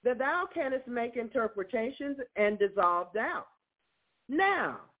 that thou canst make interpretations and dissolve doubt.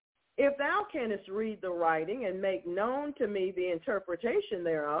 Now, if thou canst read the writing and make known to me the interpretation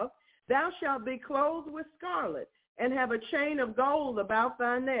thereof, thou shalt be clothed with scarlet, and have a chain of gold about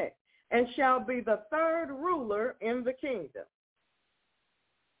thy neck, and shalt be the third ruler in the kingdom.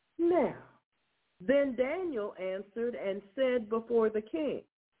 Now, then Daniel answered and said before the king,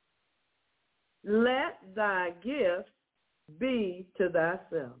 Let thy gifts be to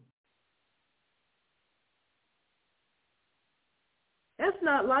thyself. That's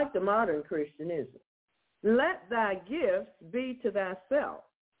not like the modern Christian, is it? Let thy gifts be to thyself,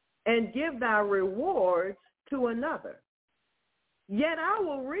 and give thy rewards to another. Yet I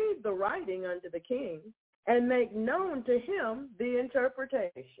will read the writing unto the king, and make known to him the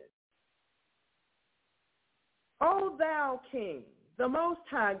interpretation. O thou king, the Most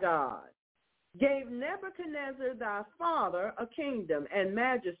High God, gave Nebuchadnezzar thy father a kingdom and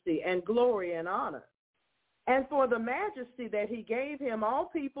majesty and glory and honor. And for the majesty that he gave him, all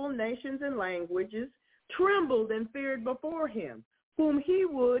people, nations, and languages trembled and feared before him. Whom he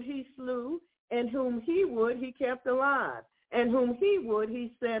would, he slew, and whom he would, he kept alive, and whom he would,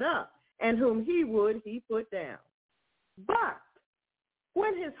 he set up, and whom he would, he put down. But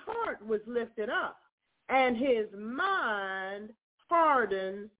when his heart was lifted up, and his mind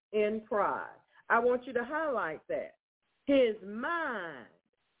hardened in pride. I want you to highlight that. His mind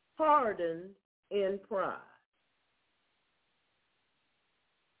hardened in pride.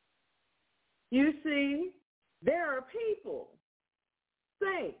 You see, there are people,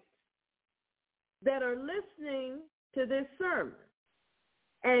 saints, that are listening to this sermon,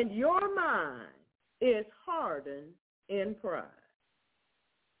 and your mind is hardened in pride.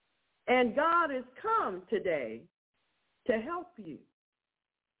 And God has come today to help you.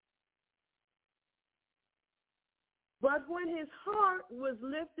 But when his heart was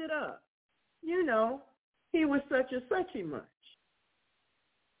lifted up, you know, he was such a much.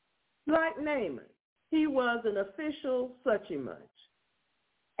 Like Naaman, he was an official such much.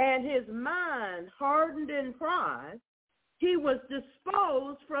 And his mind hardened in pride, he was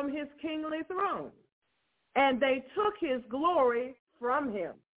disposed from his kingly throne. And they took his glory from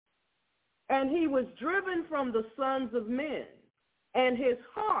him. And he was driven from the sons of men, and his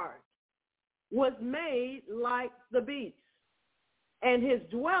heart was made like the beasts, and his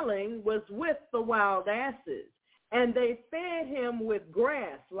dwelling was with the wild asses, and they fed him with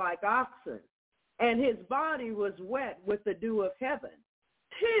grass like oxen, and his body was wet with the dew of heaven,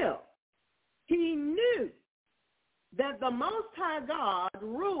 till he knew that the Most High God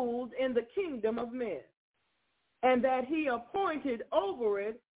ruled in the kingdom of men, and that he appointed over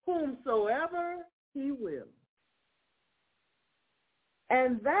it whomsoever he will.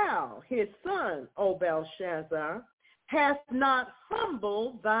 And thou, his son, O Belshazzar, hast not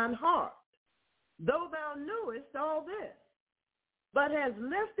humbled thine heart, though thou knewest all this, but hast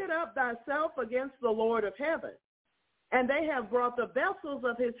lifted up thyself against the Lord of heaven, and they have brought the vessels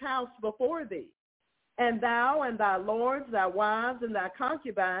of his house before thee. And thou and thy lords, thy wives, and thy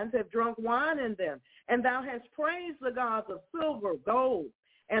concubines have drunk wine in them, and thou hast praised the gods of silver, gold,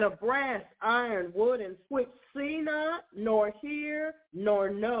 and of brass, iron, wood, and which see not, nor hear, nor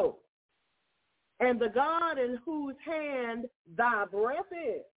know. And the God in whose hand thy breath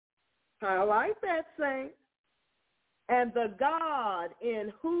is. Highlight that, saints. And the God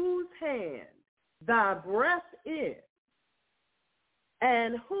in whose hand thy breath is,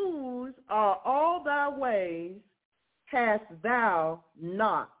 And whose are all thy ways hast thou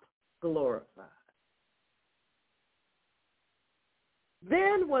not glorified?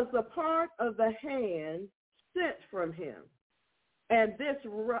 Then was the part of the hand sent from him, and this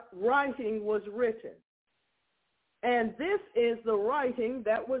writing was written. And this is the writing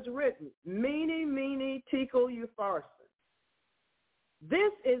that was written, Mene, Mene, Tekel, Upharsin.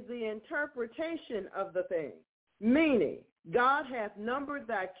 This is the interpretation of the thing. Meaning, God hath numbered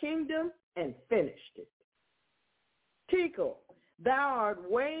thy kingdom and finished it. Tekel, thou art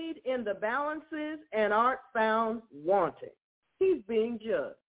weighed in the balances and art found wanting. He's being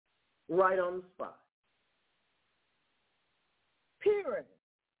judged right on the spot. Purim,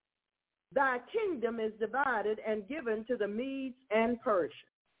 thy kingdom is divided and given to the Medes and Persians.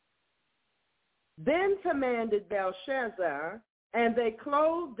 Then commanded Belshazzar, and they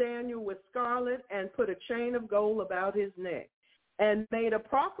clothed Daniel with scarlet and put a chain of gold about his neck, and made a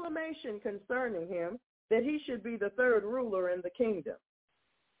proclamation concerning him that he should be the third ruler in the kingdom.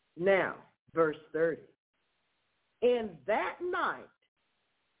 Now, verse 30. In that night,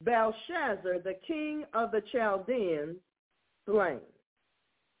 Belshazzar, the king of the Chaldeans, slain.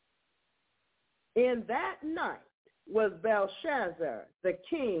 In that night was Belshazzar, the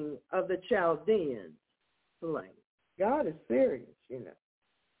king of the Chaldeans, slain. God is serious, you know.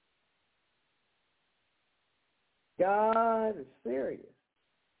 God is serious.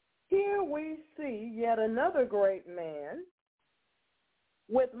 Here we see yet another great man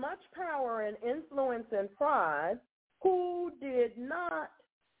with much power and influence and pride who did not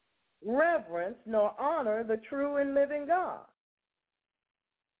reverence nor honor the true and living God.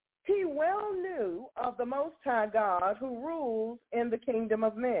 He well knew of the Most High God who rules in the kingdom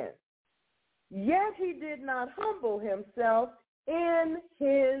of men. Yet he did not humble himself in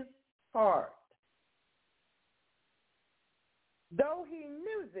his heart. Though he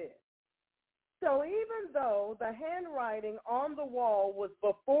knew this, so even though the handwriting on the wall was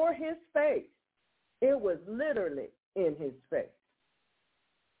before his face, it was literally in his face.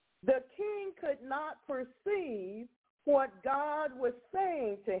 The king could not perceive what God was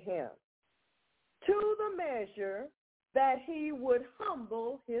saying to him to the measure that he would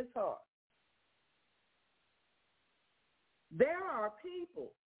humble his heart. There are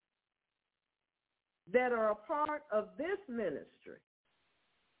people that are a part of this ministry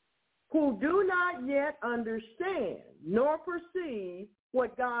who do not yet understand nor perceive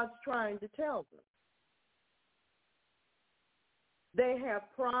what God's trying to tell them. They have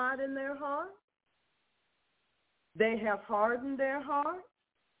pride in their heart. They have hardened their heart.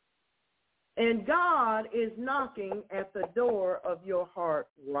 And God is knocking at the door of your heart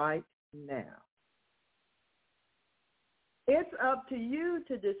right now. It's up to you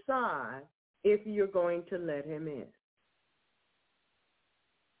to decide if you're going to let him in.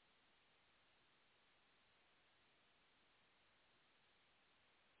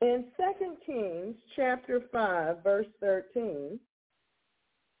 In 2 Kings chapter 5, verse 13,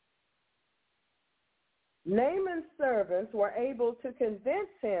 Naaman's servants were able to convince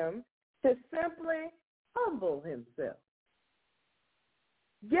him to simply humble himself.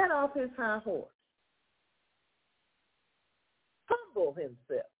 Get off his high horse. Humble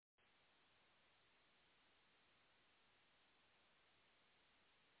himself.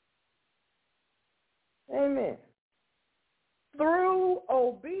 Amen. Through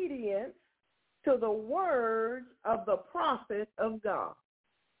obedience to the words of the prophet of God.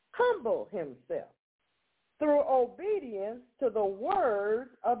 Humble himself. Through obedience to the words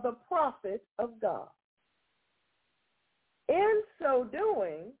of the prophet of God. In so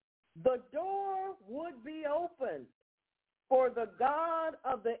doing, the door would be opened for the God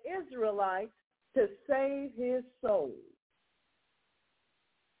of the Israelites to save his soul.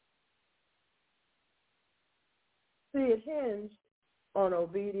 See, it hinged on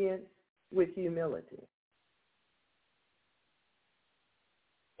obedience with humility.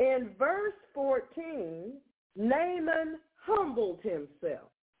 In verse 14, Naaman humbled himself.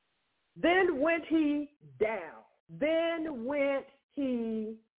 Then went he down. Then went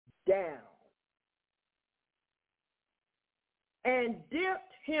he down. And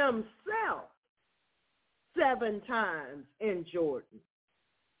dipped himself 7 times in Jordan,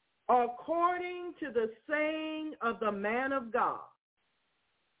 according to the saying of the man of God.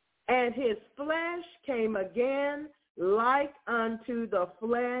 And his flesh came again like unto the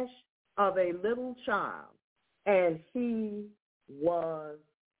flesh of a little child, and he was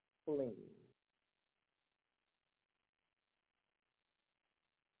clean.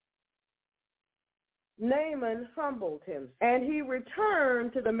 Naaman humbled him, and he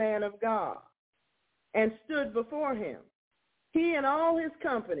returned to the man of God and stood before him. He and all his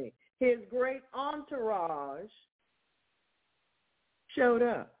company, his great entourage, showed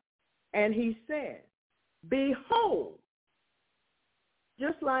up. And he said, behold,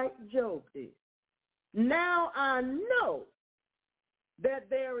 just like Job did, now I know that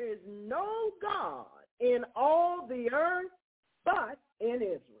there is no God in all the earth but in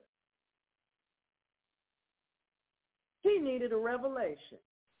Israel. He needed a revelation.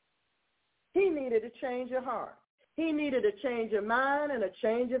 He needed a change of heart. He needed a change of mind and a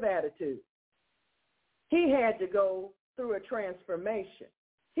change of attitude. He had to go through a transformation.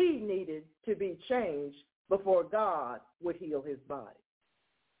 He needed to be changed before God would heal his body.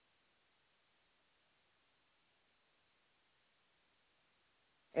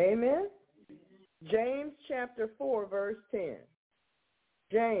 Amen? James chapter 4, verse 10.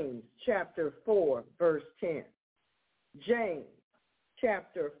 James chapter 4, verse 10. James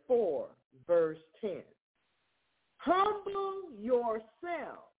chapter 4, verse 10. Humble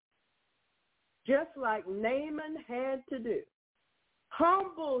yourself, just like Naaman had to do.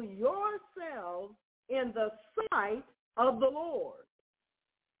 Humble yourselves in the sight of the Lord,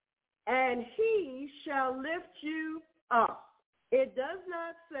 and he shall lift you up. It does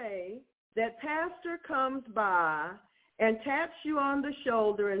not say that pastor comes by and taps you on the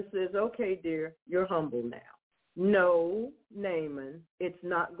shoulder and says, okay, dear, you're humble now. No, Naaman, it's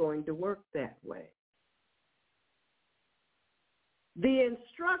not going to work that way. The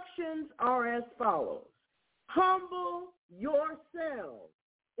instructions are as follows. Humble yourselves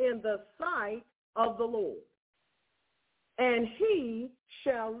in the sight of the Lord, and he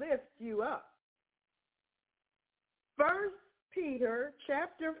shall lift you up. 1 Peter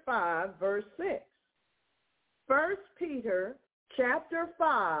chapter 5, verse 6. 1 Peter chapter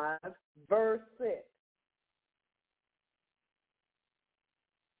 5, verse 6.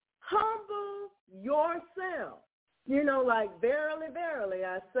 Humble yourself. You know, like, verily, verily,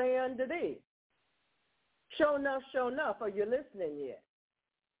 I say unto thee. Sure enough, are you listening yet?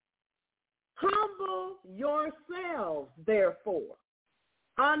 Humble yourselves, therefore,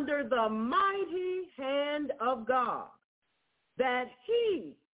 under the mighty hand of God, that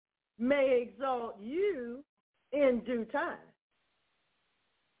he may exalt you in due time.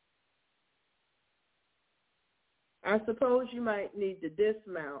 I suppose you might need to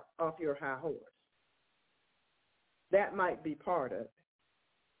dismount off your high horse. That might be part of it.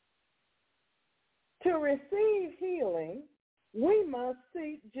 To receive healing, we must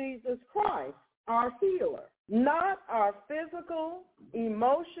seek Jesus Christ, our healer, not our physical,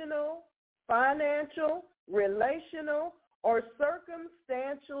 emotional, financial, relational, or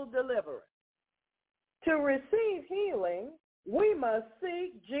circumstantial deliverance. To receive healing, we must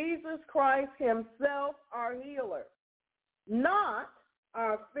seek Jesus Christ himself, our healer, not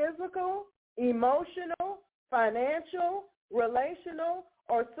our physical, emotional, financial, relational,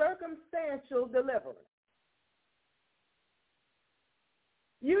 or circumstantial deliverance.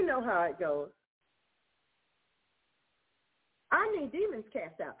 You know how it goes. I need demons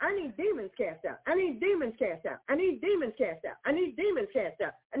cast out. I need demons cast out. I need demons cast out. I need demons cast out. I need demons cast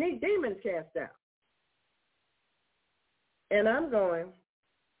out. I need demons cast out. And I'm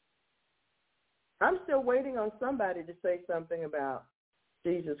still waiting on somebody to say something about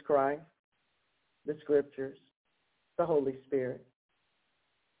Jesus Christ, the scriptures, the Holy Spirit,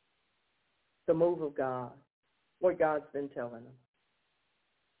 the move of God, what God's been telling them,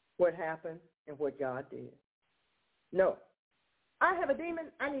 what happened and what God did. No. I have a demon,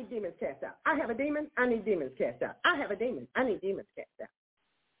 I need demons cast out. I have a demon, I need demons cast out. I have a demon, I need demons cast out.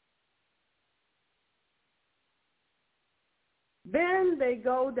 Then they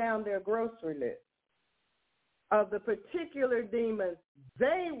go down their grocery list of the particular demons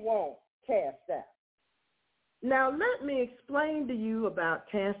they want cast out. Now, let me explain to you about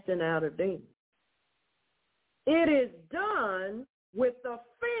casting out a demon. It is done with the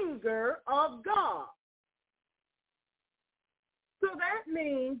finger of God. So that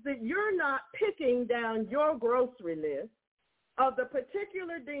means that you're not picking down your grocery list of the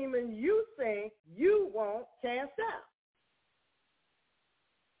particular demon you think you want cast out.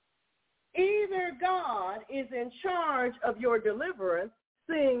 Either God is in charge of your deliverance,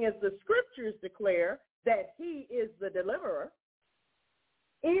 seeing as the scriptures declare that he is the deliverer.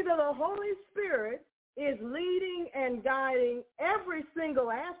 Either the Holy Spirit is leading and guiding every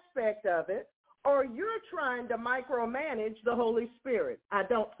single aspect of it, or you're trying to micromanage the Holy Spirit. I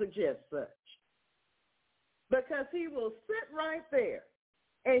don't suggest such. Because he will sit right there,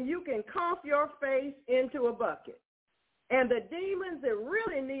 and you can cough your face into a bucket. And the demons that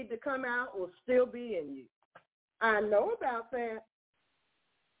really need to come out will still be in you. I know about that.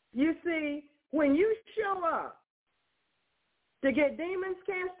 You see, when you show up to get demons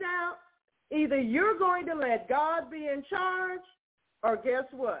cast out, either you're going to let God be in charge, or guess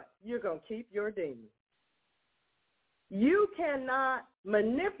what? You're going to keep your demons. You cannot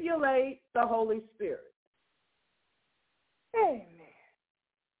manipulate the Holy Spirit. Amen.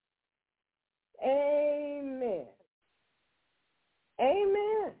 Amen.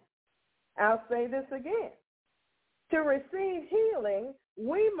 Amen. I'll say this again. To receive healing,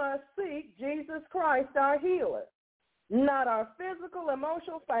 we must seek Jesus Christ, our healer, not our physical,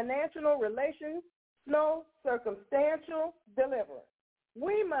 emotional, financial, relational, circumstantial deliverance.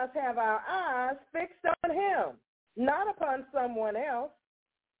 We must have our eyes fixed on him, not upon someone else,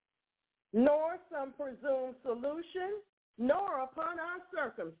 nor some presumed solution, nor upon our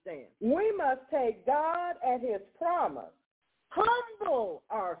circumstance. We must take God at his promise, humble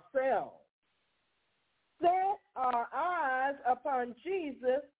ourselves, set our eyes upon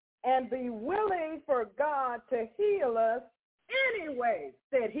Jesus, and be willing for God to heal us any way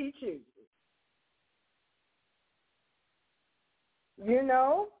that he chooses. You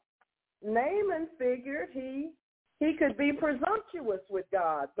know, Naaman figured he could be presumptuous with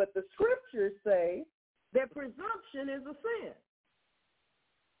God, but the scriptures say that presumption is a sin.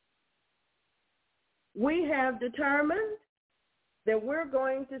 We have determined that we're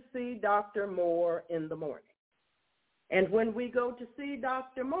going to see Dr. Moore in the morning. And when we go to see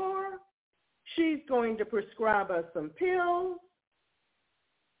Dr. Moore, she's going to prescribe us some pills.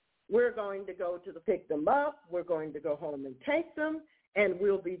 We're going to go to pick them up. We're going to go home and take them, and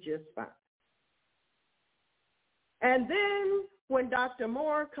we'll be just fine. And then when Dr.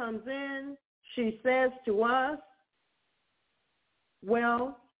 Moore comes in, she says to us,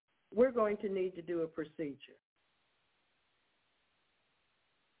 well, we're going to need to do a procedure.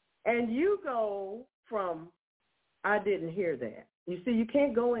 And you go from, I didn't hear that. You see, you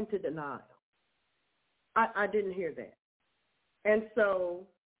can't go into denial. I didn't hear that. And so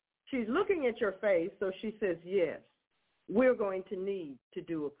she's looking at your face, so she says, yes, we're going to need to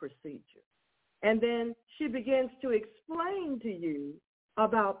do a procedure. And then she begins to explain to you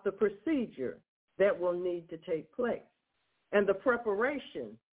about the procedure that will need to take place and the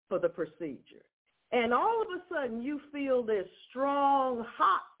preparation for the procedure. And all of a sudden you feel this strong,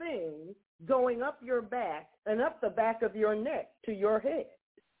 hot thing going up your back and up the back of your neck to your head.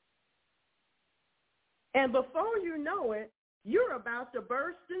 And before you know it, you're about to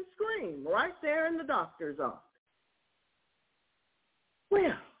burst and scream right there in the doctor's office.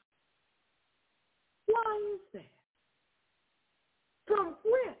 Well, why is that? From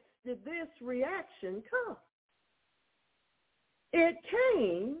whence did this reaction come? It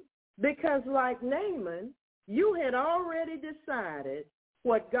came because, like Naaman, you had already decided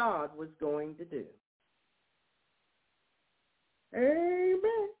what God was going to do.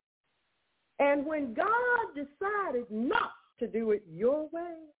 Amen. And when God decided not to do it your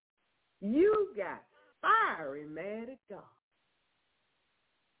way, you got fiery mad at God.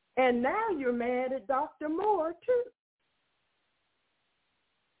 And now you're mad at Dr. Moore, too.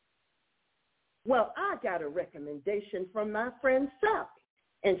 Well, I got a recommendation from my friend Sally,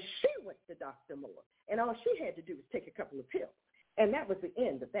 and she went to Dr. Moore, and all she had to do was take a couple of pills, and that was the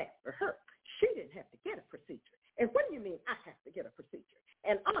end of that for her. She didn't have to get a procedure. And what do you mean I have to get a procedure?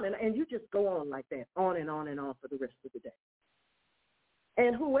 And on and you just go on like that, on and on and on for the rest of the day.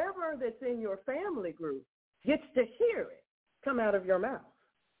 And whoever that's in your family group gets to hear it come out of your mouth.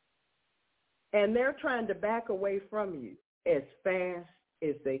 And they're trying to back away from you as fast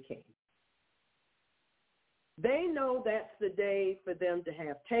as they can. They know that's the day for them to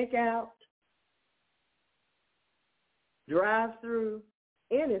have takeout, drive-through,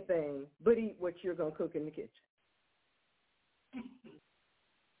 anything but eat what you're going to cook in the kitchen.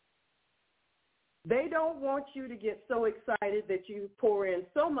 They don't want you to get so excited that you pour in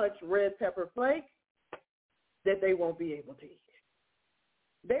so much red pepper flake that they won't be able to eat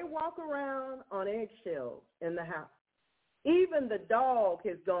it. They walk around on eggshells in the house. Even the dog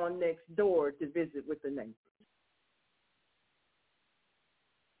has gone next door to visit with the neighbors.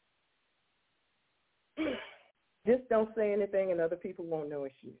 Just don't say anything and other people won't know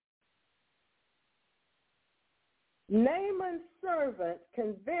it's you. Naaman's servant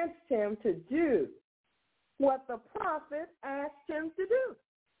convinced him to do what the prophet asked him to do.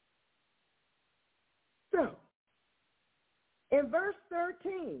 So, in verse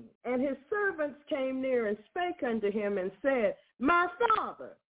 13, and his servants came near and spake unto him and said, My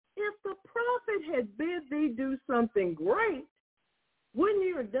father, if the prophet had bid thee do something great, wouldn't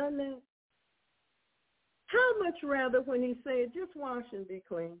you have done that? How much rather when he said, just wash and be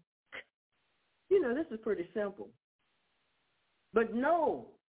clean? You know, this is pretty simple. But no,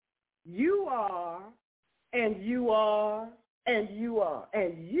 you are, and you are, And you are.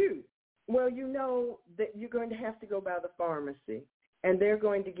 And you, well, you know that you're going to have to go by the pharmacy, and they're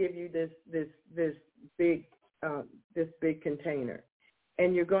going to give you this big container,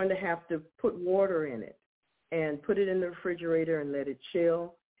 and you're going to have to put water in it and put it in the refrigerator and let it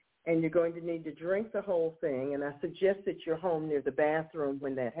chill, and you're going to need to drink the whole thing. And I suggest that you're home near the bathroom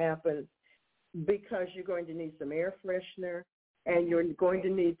when that happens, because you're going to need some air freshener, and you're going to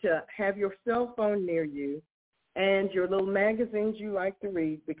need to have your cell phone near you and your little magazines you like to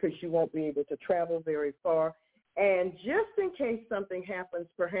read, because you won't be able to travel very far. And just in case something happens,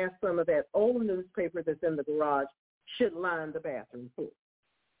 perhaps some of that old newspaper that's in the garage should line the bathroom floor.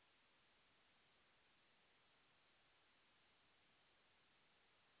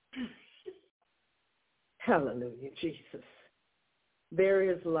 Hallelujah, Jesus. There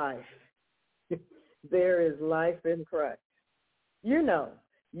is life. There is life in Christ. You know,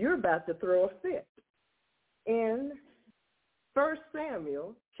 you're about to throw a fit. In 1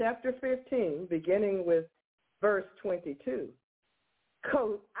 Samuel chapter 15, beginning with verse 22,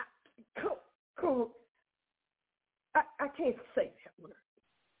 I can't say that word.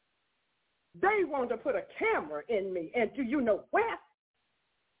 They want to put a camera in me, and do you know where?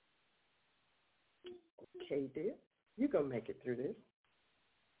 Okay, dear, you're going to make it through this.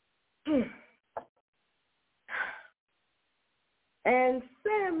 And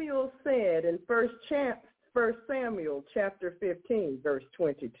Samuel said in 1 Samuel chapter 15, verse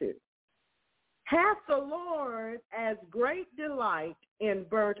 22, hath the Lord as great delight in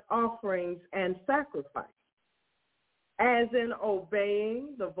burnt offerings and sacrifice as in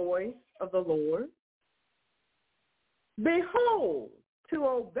obeying the voice of the Lord? Behold, to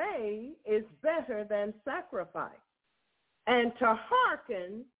obey is better than sacrifice, and to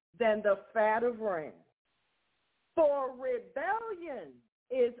hearken than the fat of rams. For rebellion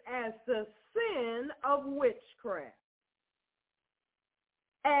is as the sin of witchcraft,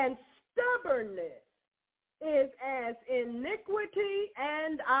 and stubbornness is as iniquity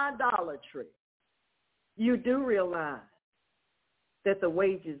and idolatry. You do realize that the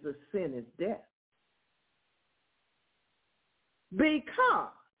wages of sin is death.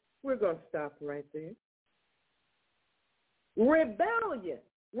 Because, we're going to stop right there, rebellion,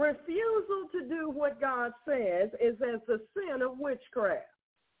 refusal to do what God says, is as the sin of witchcraft.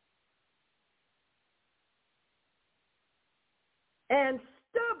 And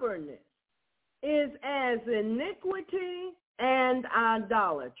stubbornness is as iniquity and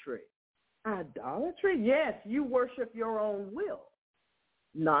idolatry. Idolatry? Yes, you worship your own will,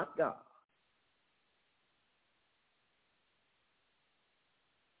 not God.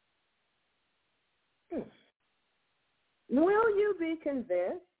 Will you be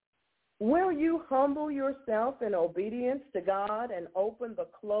convinced? Will you humble yourself in obedience to God and open the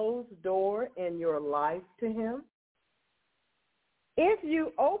closed door in your life to him? If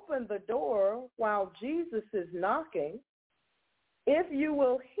you open the door while Jesus is knocking, if you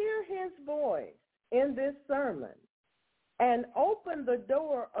will hear his voice in this sermon and open the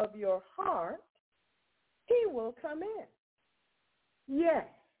door of your heart, he will come in. Yes,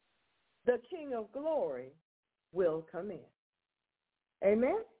 the King of Glory will come in.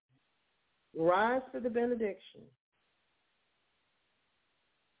 Amen? Rise for the benediction.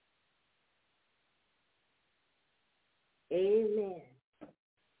 Amen.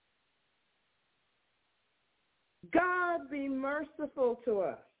 God be merciful to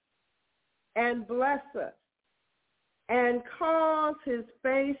us and bless us and cause his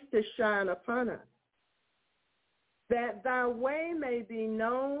face to shine upon us, that thy way may be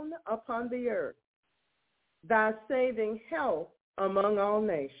known upon the earth, thy saving health among all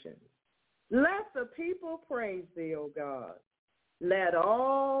nations. Let the people praise thee, O God. Let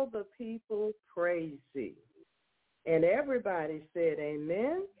all the people praise thee. And everybody said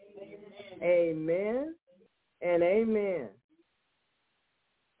amen, amen, amen, and amen.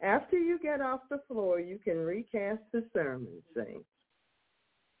 After you get off the floor, you can recast the sermon, saints.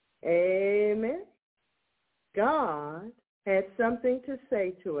 Amen. God had something to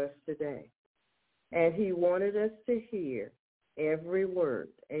say to us today, and he wanted us to hear every word.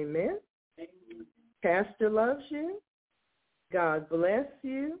 Amen. Pastor loves you. God bless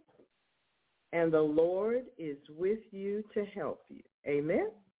you. And the Lord is with you to help you.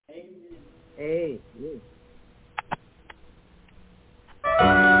 Amen? Amen. Amen.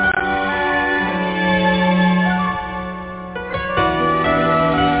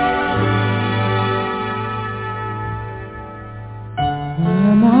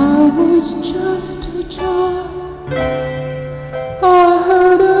 When I was just a child, I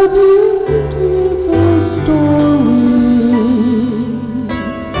heard a beautiful story,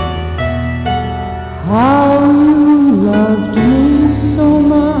 how you loved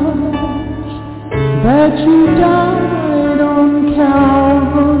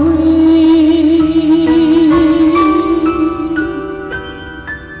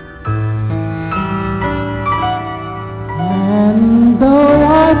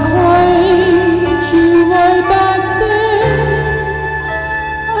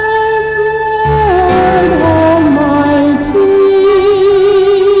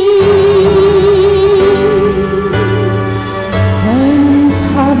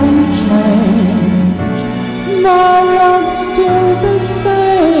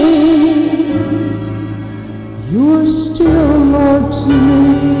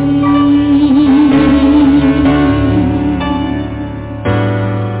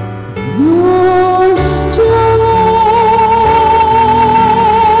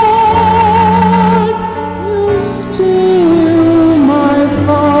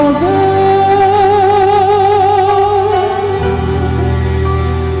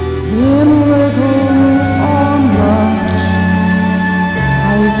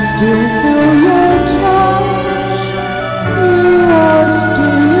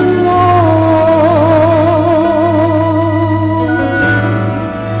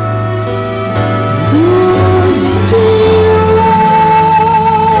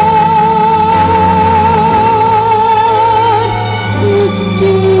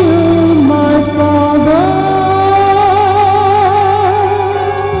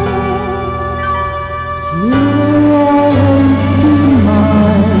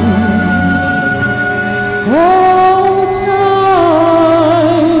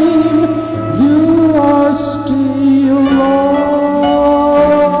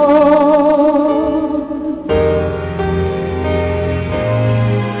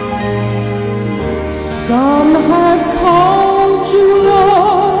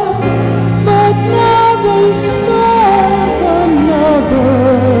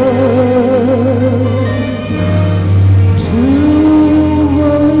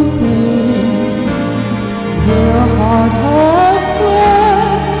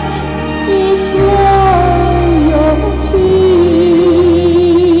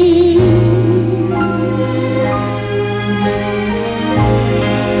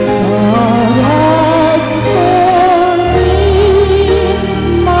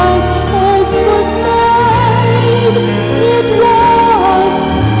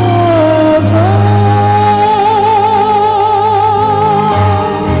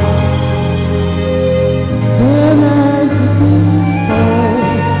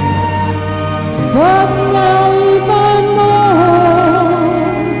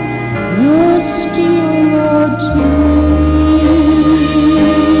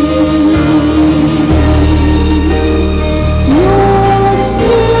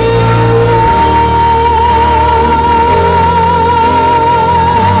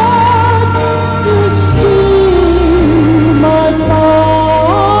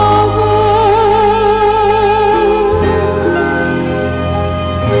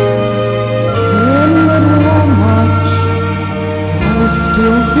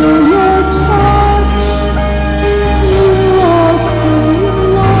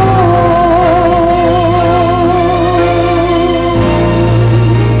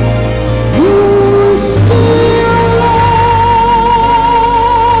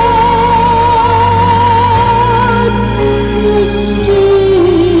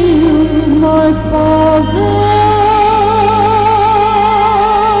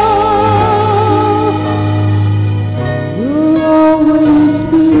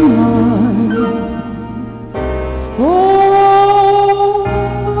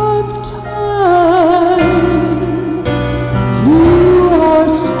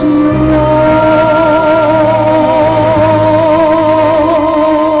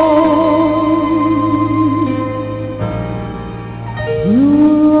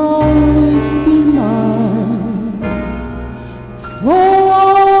Oh,